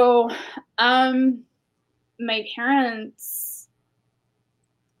 And so, my parents,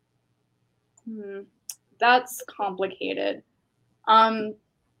 that's complicated. I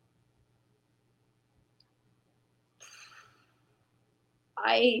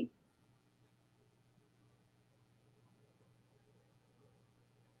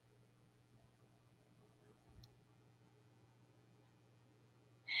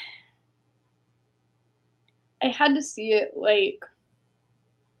had to see it like,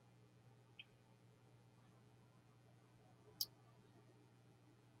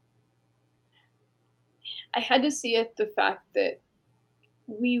 the fact that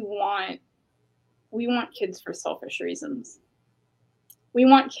we want kids for selfish reasons. We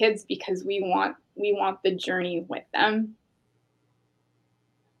want kids because we want the journey with them.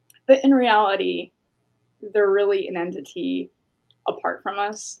 But in reality, they're really an entity apart from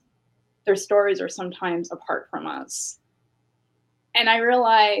us. Their stories are sometimes apart from us. And I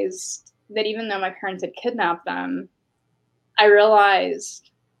realized that even though my parents had kidnapped them, I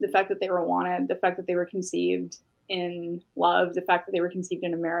realized the fact that they were wanted, the fact that they were conceived in love, the fact that they were conceived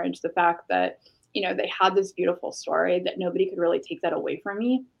in a marriage, the fact that, they had this beautiful story that nobody could really take that away from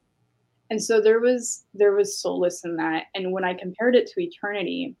me. And so there was solace in that. And when I compared it to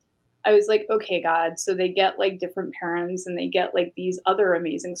eternity, I was like, okay, God, so they get like different parents and they get like these other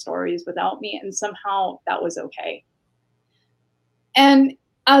amazing stories without me. And somehow that was okay. And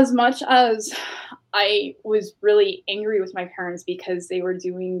As much as I was really angry with my parents because they were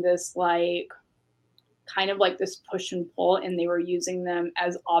doing this like kind of like this push and pull, and they were using them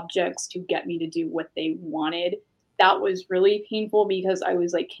as objects to get me to do what they wanted. That was really painful because I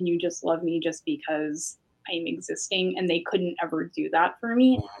was like, can you just love me just because I'm existing? And they couldn't ever do that for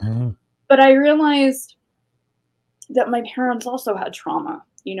me. Mhm. But I realized that my parents also had trauma.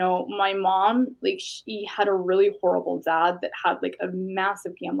 You know, my mom, like, she had a really horrible dad that had like a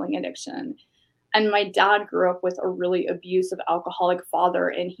massive gambling addiction. And my dad grew up with a really abusive alcoholic father,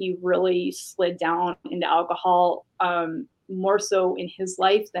 and he really slid down into alcohol, more so in his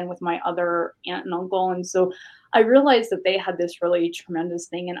life than with my other aunt and uncle. And so I realized that they had this really tremendous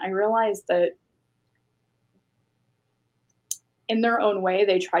thing. And I realized that in their own way,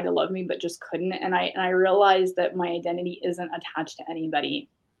 they tried to love me, but just couldn't. And I realized that my identity isn't attached to anybody.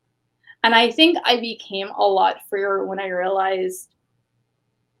 And I think I became a lot freer when I realized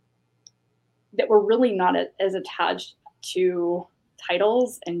that we're really not as attached to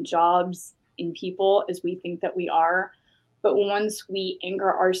titles and jobs and people as we think that we are. But once we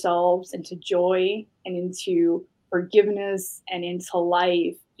anchor ourselves into joy and into forgiveness and into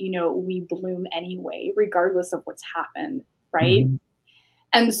life, you know, we bloom anyway, regardless of what's happened, right? Mhm.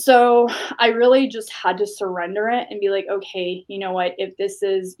 And so I really just had to surrender it and be like, okay, you know what, if this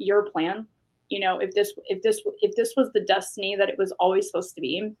is your plan, you know, if this was the destiny that it was always supposed to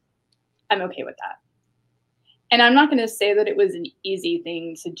be, I'm okay with that. And I'm not going to say that it was an easy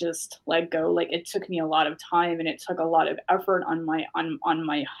thing to just let go. Like, it took me a lot of time and it took a lot of effort on my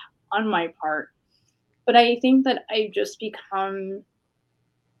part. But I think that I just become,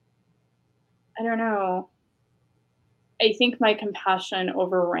 I don't know. I think my compassion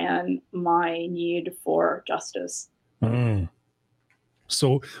overran my need for justice. Mm.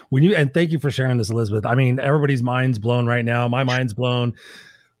 So and thank you for sharing this, Elizabeth. I mean, everybody's mind's blown right now. My mind's blown.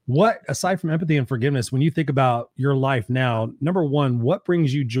 What, aside from empathy and forgiveness, when you think about your life now, number one, what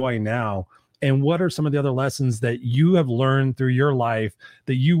brings you joy now? And what are some of the other lessons that you have learned through your life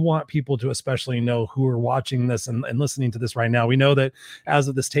that you want people to especially know who are watching this and listening to this right now? We know that as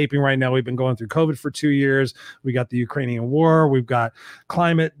of this taping right now, we've been going through COVID for 2 years. We got the Ukrainian war. We've got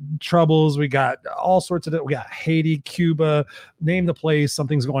climate troubles. We got all sorts of it. We got Haiti, Cuba, name the place.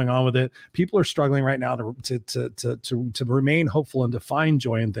 Something's going on with it. People are struggling right now to remain hopeful and to find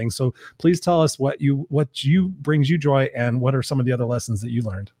joy in things. So please tell us what brings you joy and what are some of the other lessons that you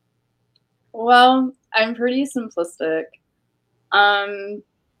learned. Well, I'm pretty simplistic. Um,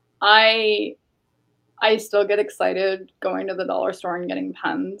 I I still get excited going to the dollar store and getting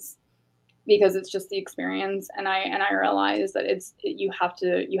pens because it's just the experience, and I realize that you have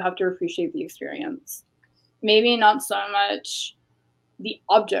to appreciate the experience. Maybe not so much the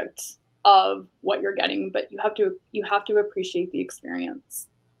object of what you're getting, but you have to appreciate the experience.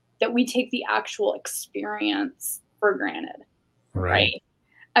 That we take the actual experience for granted, right?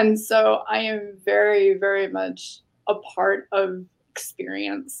 And so I am very, very much a part of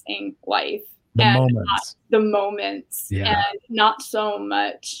experiencing life The and moments. the moments Yeah. and not so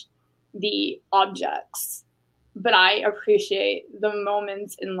much the objects. But I appreciate the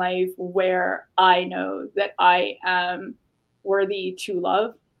moments in life where I know that I am worthy to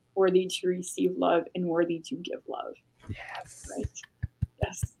love, worthy to receive love, and worthy to give love. Yes. Right?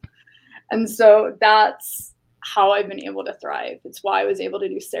 Yes. And so that's how I've been able to thrive. It's why I was able to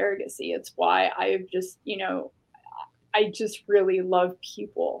do surrogacy. It's why I've just, I just really love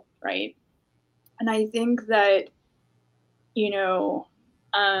people, right? And I think that, you know,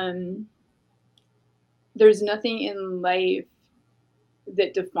 um, there's nothing in life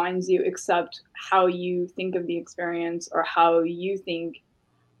that defines you except how you think of the experience or how you think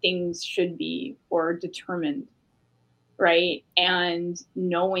things should be or determined, right? And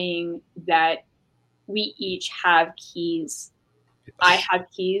knowing that we each have keys. I have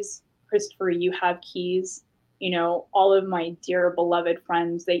keys. Christopher, you have keys. All of my dear beloved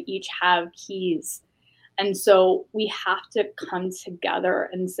friends, they each have keys. And so we have to come together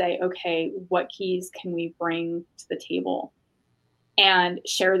and say, okay, what keys can we bring to the table and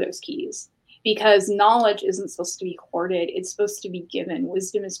share those keys? Because knowledge isn't supposed to be hoarded. It's supposed to be given.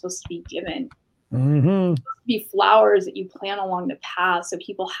 Wisdom is supposed to be given. Mm-hmm. Be flowers that you plant along the path so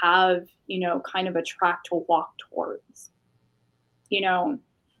people have, kind of a track to walk towards,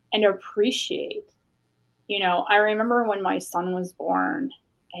 and appreciate. I remember when my son was born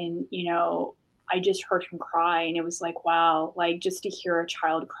and, I just heard him cry and it was like, wow, like just to hear a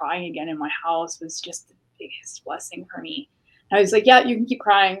child crying again in my house was just the biggest blessing for me. And I was like, yeah, you can keep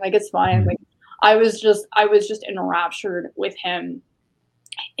crying. Like, it's fine. Like, I was just enraptured with him.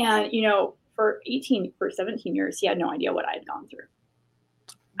 And, for 17 years, he had no idea what I had gone through.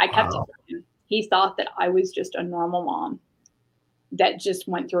 I kept it from him. He thought that I was just a normal mom that just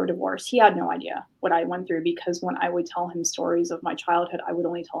went through a divorce. He had no idea what I went through, because when I would tell him stories of my childhood, I would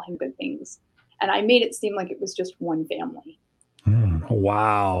only tell him good things. And I made it seem like it was just one family.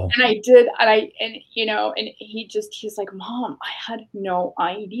 Wow. And I did. And he's like, Mom, I had no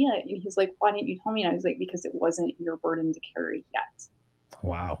idea. And he's like, why didn't you tell me? And I was like, because it wasn't your burden to carry yet.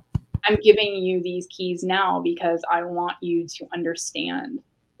 Wow. I'm giving you these keys now because I want you to understand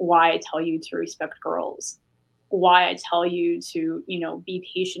why I tell you to respect girls, why I tell you to, be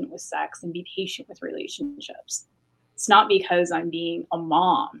patient with sex and be patient with relationships. It's not because I'm being a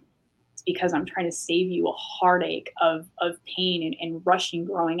mom. It's because I'm trying to save you a heartache of pain and rushing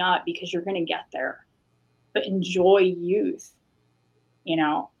growing up, because you're going to get there. But enjoy youth,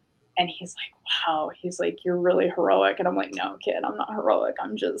 And he's like, wow. He's like, you're really heroic. And I'm like, no, kid, I'm not heroic.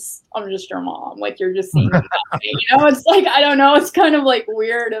 I'm just your mom. Like, you're just seeing me. It's like, I don't know. It's kind of like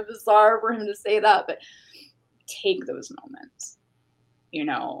weird and bizarre for him to say that, but take those moments,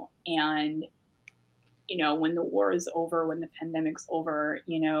 and, when the war is over, when the pandemic's over,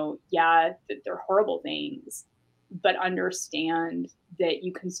 they're horrible things, but understand that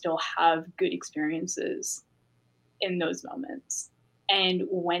you can still have good experiences in those moments. And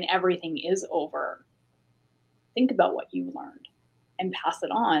when everything is over, think about what you learned and pass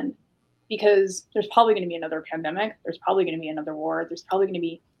it on, because there's probably going to be another pandemic. There's probably going to be another war. There's probably going to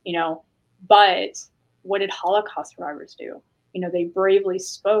be, but what did Holocaust survivors do? They bravely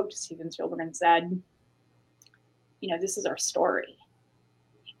spoke to Steven Spielberg and said, this is our story.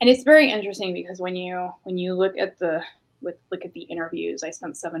 And it's very interesting, because when you look at the interviews, I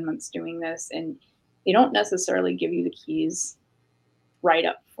spent 7 months doing this, and they don't necessarily give you the keys right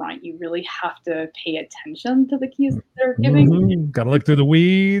up front. You really have to pay attention to the keys that they're giving. Got to look through the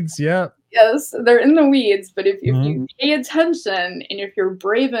weeds. Yeah. Yes, they're in the weeds, but if you pay attention, and if you're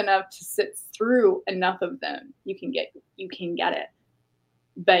brave enough to sit through enough of them, you can get it.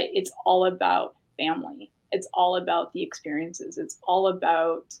 But it's all about family. It's all about the experiences. It's all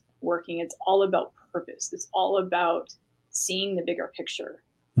about working. It's all about purpose. It's all about seeing the bigger picture.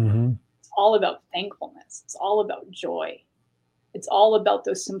 It's all about thankfulness. It's all about joy. It's all about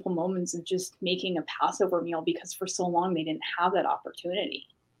those simple moments of just making a Passover meal, because for so long they didn't have that opportunity.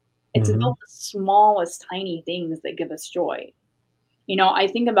 It's about the smallest tiny things that give us joy. I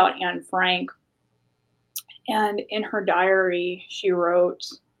think about Anne Frank, and in her diary, she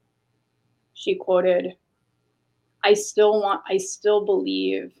quoted, I still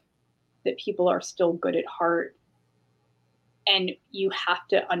believe that people are still good at heart. And you have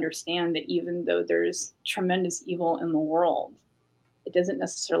to understand that even though there's tremendous evil in the world, it doesn't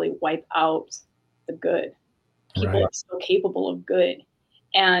necessarily wipe out the good. People are still capable of good.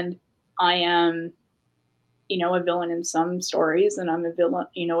 And I am, a villain in some stories, and I'm a villain,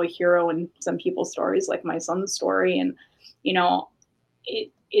 a hero in some people's stories, like my son's story. And,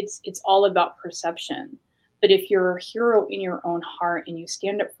 it's all about perception. But if you're a hero in your own heart, and you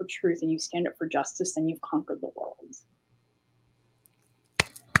stand up for truth, and you stand up for justice, then you've conquered the world.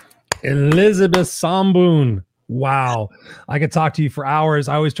 Elizabeth Sambun. Wow. I could talk to you for hours.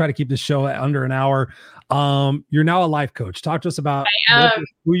 I always try to keep the show at under an hour. You're now a life coach. Talk to us about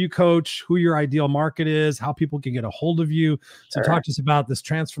who you coach, who your ideal market is, how people can get a hold of you. So talk to us about this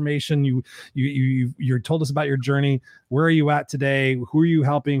transformation. You told us about your journey. Where are you at today? Who are you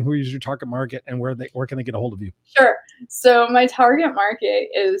helping? Who is your target market, and where can they get a hold of you? Sure. So my target market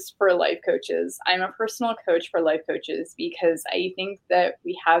is for life coaches. I'm a personal coach for life coaches, because I think that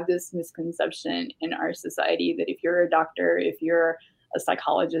we have this misconception in our society that if you're a doctor, if you're a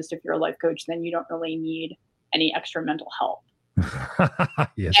psychologist, if you're a life coach, then you don't really need any extra mental help.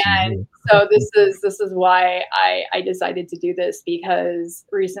 Yes. And so this is why I decided to do this, because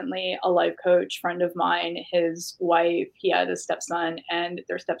recently a life coach friend of mine, his wife, he had a stepson, and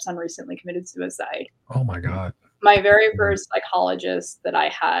their stepson recently committed suicide. Oh my God. My very first psychologist that I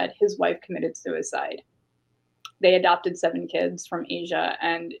had, his wife committed suicide. They adopted 7 kids from Asia,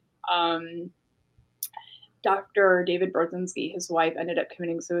 and Dr. David Brzezinski, his wife, ended up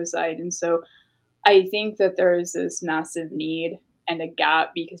committing suicide. And so I think that there's this massive need and a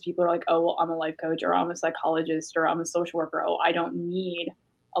gap, because people are like, oh, well, I'm a life coach, or I'm a psychologist, or I'm a social worker. Oh, I don't need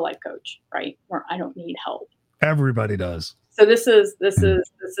a life coach, right? Or I don't need help. Everybody does. So this is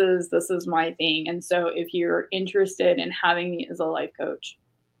my thing. And so if you're interested in having me as a life coach,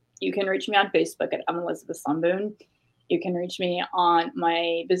 you can reach me on Facebook at I'm Elizabeth Sambun. You can reach me on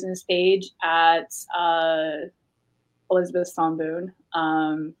my business page at Elizabeth Sambun,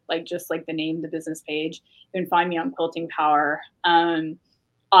 just like the name, the business page. You can find me on Quilting Power.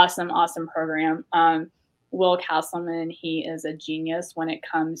 Awesome program. Will Castleman, he is a genius when it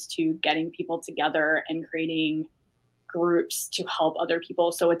comes to getting people together and creating groups to help other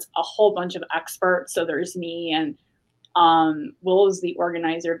people. So it's a whole bunch of experts. So there's me, and Will is the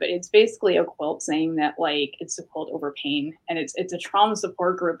organizer, but it's basically a quilt saying that like it's a quilt over pain, and it's a trauma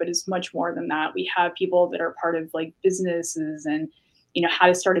support group, but it's much more than that. We have people that are part of like businesses and, you know, how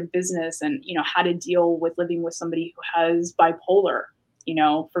to start a business and, you know, how to deal with living with somebody who has bipolar, you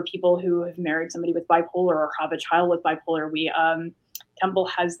know, for people who have married somebody with bipolar or have a child with bipolar. We, Temple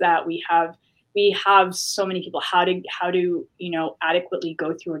has that. We have so many people, how to, you know, adequately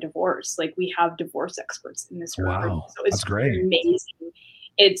go through a divorce. Like we have divorce experts in this room. Wow, so it's that's great. Amazing.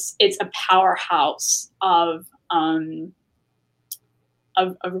 It's a powerhouse of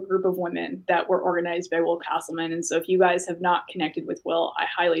a group of women that were organized by Will Castleman. And so if you guys have not connected with Will, I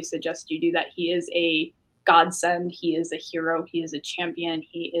highly suggest you do that. He is a godsend. He is a hero. He is a champion.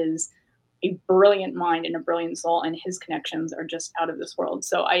 He is a brilliant mind and a brilliant soul, and his connections are just out of this world.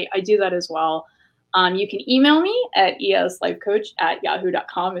 So I do that as well. You can email me at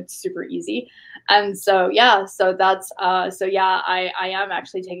eslifecoach@yahoo.com. It's super easy. And so, yeah, so that's, I am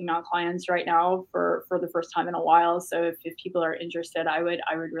actually taking on clients right now for the first time in a while. So if people are interested, I would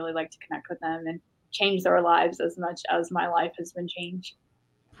really like to connect with them and change their lives as much as my life has been changed.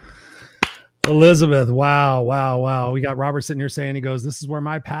 Elizabeth, wow. We got Robert sitting here saying, he goes, this is where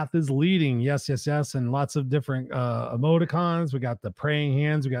my path is leading. Yes. And lots of different emoticons. We got the praying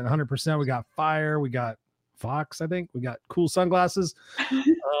hands. We got 100%. We got fire. We got Fox, I think. We got cool sunglasses.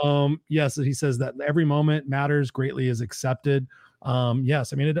 Yes, he says that every moment matters greatly is accepted.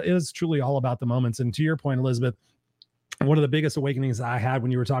 Yes, I mean, it is truly all about the moments. And to your point, Elizabeth, one of the biggest awakenings I had when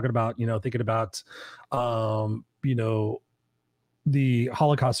you were talking about, you know, thinking about, you know, the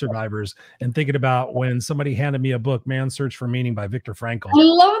Holocaust survivors and thinking about when somebody handed me a book, Man's Search for Meaning by Viktor Frankl. I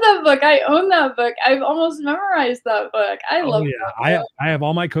love that book. I own that book. I've almost memorized that book. I love that book. I have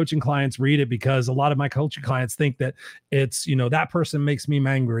all my coaching clients read it because a lot of my coaching clients think that it's, you know, that person makes me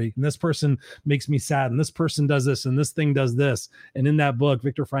angry and this person makes me sad and this person does this and this thing does this. And in that book,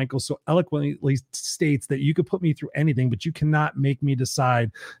 Viktor Frankl so eloquently states that you could put me through anything, but you cannot make me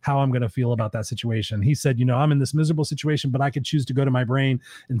decide how I'm going to feel about that situation. He said, you know, I'm in this miserable situation, but I could choose to go to my brain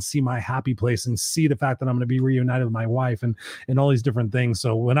and see my happy place and see the fact that I'm going to be reunited with my wife and all these different things.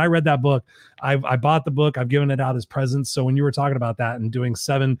 So when I read that book, I bought the book. I've given it out as presents. So when you were talking about that and doing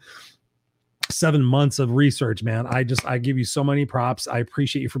 7 months of research, man, I give you so many props. I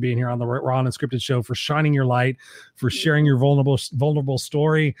appreciate you for being here on the Raw and Unscripted show, for shining your light, for sharing your vulnerable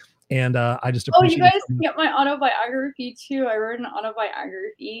story. And I just appreciate you guys can get my autobiography too. I wrote an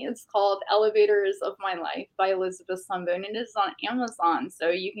autobiography. It's called Elevators of My Life by Elizabeth Sunbone. It is on Amazon,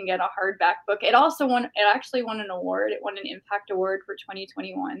 so you can get a hardback book. It actually won an award. It won an Impact Award for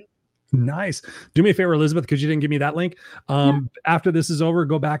 2021. Nice. Do me a favor, Elizabeth, because you didn't give me that link. After this is over,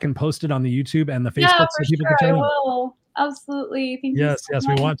 go back and post it on the YouTube and the Facebook. Yeah, for sure. I will. Absolutely. Thank you. Yes,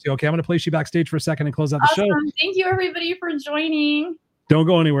 we want to. Okay, I'm going to place you backstage for a second and close out the show. Thank you, everybody, for joining. Don't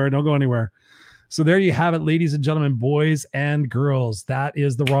go anywhere. So there you have it, ladies and gentlemen, boys and girls. That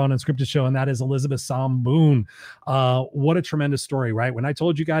is the Raw and Unscripted show, and that is Elizabeth Sunbone. What a tremendous story, right? When I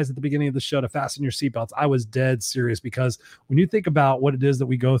told you guys at the beginning of the show to fasten your seatbelts, I was dead serious, because when you think about what it is that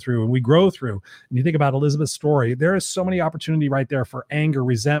we go through and we grow through, and you think about Elizabeth's story, there is so many opportunity right there for anger,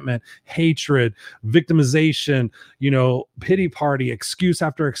 resentment, hatred, victimization, you know, pity party, excuse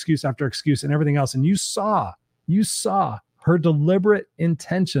after excuse after excuse, and everything else. And you saw her deliberate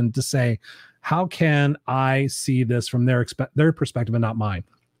intention to say, how can I see this from their perspective and not mine?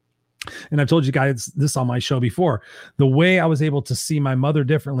 And I've told you guys this on my show before. The way I was able to see my mother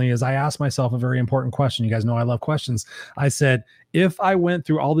differently is I asked myself a very important question. You guys know I love questions. I said, if I went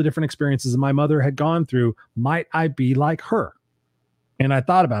through all the different experiences that my mother had gone through, might I be like her? And I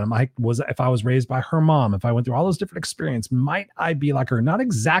thought about it. If I was raised by her mom, if I went through all those different experiences, might I be like her? Not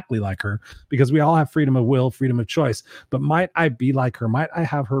exactly like her, because we all have freedom of will, freedom of choice, but might I be like her? Might I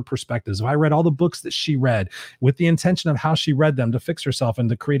have her perspectives? If I read all the books that she read with the intention of how she read them to fix herself and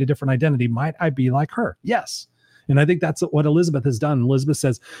to create a different identity, might I be like her? Yes. And I think that's what Elizabeth has done. Elizabeth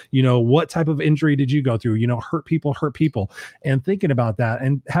says, you know, what type of injury did you go through? You know, hurt people. And thinking about that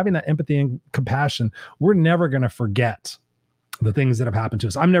and having that empathy and compassion, we're never going to forget the things that have happened to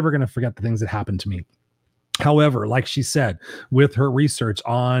us. I'm never going to forget the things that happened to me. However, like she said, with her research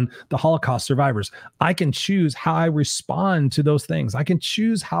on the Holocaust survivors, I can choose how I respond to those things. I can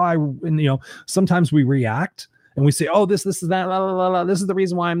choose how sometimes we react and we say, oh, this is that, la, la, la, la. This is the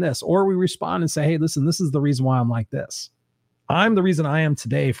reason why I'm this. Or we respond and say, hey, listen, this is the reason why I'm like this. I'm the reason I am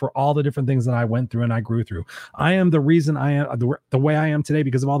today for all the different things that I went through and I grew through. I am the reason I am the way I am today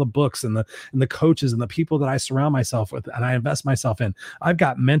because of all the books and the coaches and the people that I surround myself with and I invest myself in. I've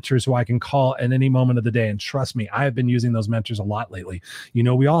got mentors who I can call at any moment of the day. And trust me, I have been using those mentors a lot lately. You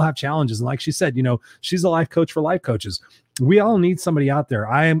know, we all have challenges. And like she said, you know, she's a life coach for life coaches. We all need somebody out there.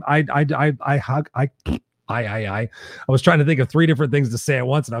 I was trying to think of 3 different things to say at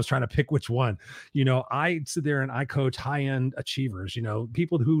once, and I was trying to pick which one. You know, I sit there and I coach high-end achievers, you know,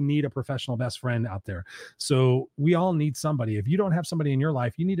 people who need a professional best friend out there. So we all need somebody. If you don't have somebody in your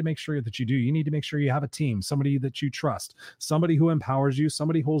life, you need to make sure that you do. You need to make sure you have a team, somebody that you trust, somebody who empowers you,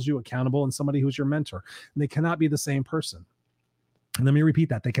 somebody who holds you accountable, and somebody who's your mentor. And they cannot be the same person. And let me repeat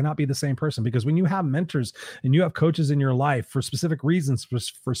that. They cannot be the same person, because when you have mentors and you have coaches in your life for specific reasons,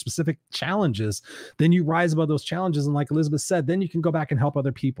 for specific challenges, then you rise above those challenges. And like Elizabeth said, then you can go back and help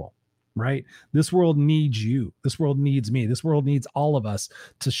other people, right? This world needs you. This world needs me. This world needs all of us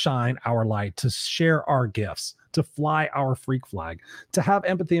to shine our light, to share our gifts, to fly our freak flag, to have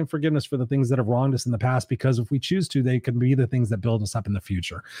empathy and forgiveness for the things that have wronged us in the past, because if we choose to, they can be the things that build us up in the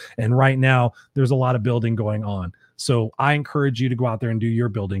future. And right now, there's a lot of building going on. So I encourage you to go out there and do your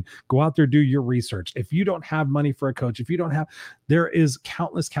building. Go out there, do your research. If you don't have money for a coach, if you don't have, there is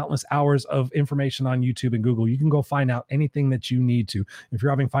countless hours of information on YouTube and Google. You can go find out anything that you need to. If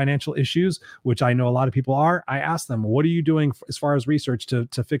you're having financial issues, which I know a lot of people are, I ask them, what are you doing as far as research to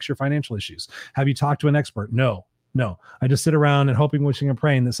fix your financial issues? Have you talked to an expert? No, I just sit around and hoping, wishing, and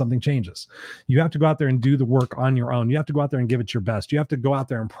praying that something changes. You have to go out there and do the work on your own. You have to go out there and give it your best. You have to go out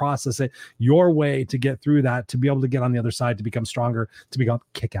there and process it your way to get through that, to be able to get on the other side, to become stronger, to become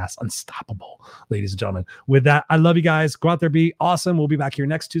kick-ass, unstoppable, ladies and gentlemen. With that, I love you guys. Go out there, be awesome. We'll be back here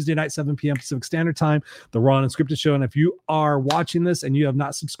next Tuesday night, 7 p.m. Pacific Standard Time, the Raw and Unscripted Show. And if you are watching this and you have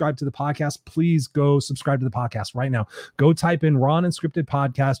not subscribed to the podcast, please go subscribe to the podcast right now. Go type in Raw and Unscripted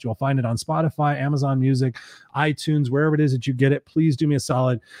Podcast. You'll find it on Spotify, Amazon Music, iTunes, wherever it is that you get it. Please do me a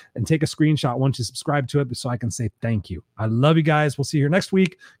solid and take a screenshot once you subscribe to it so I can say thank you. I love you guys. We'll see you here next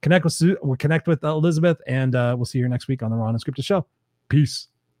week. Connect with Elizabeth, and we'll see you here next week on the Raw and Unscripted Show. Peace.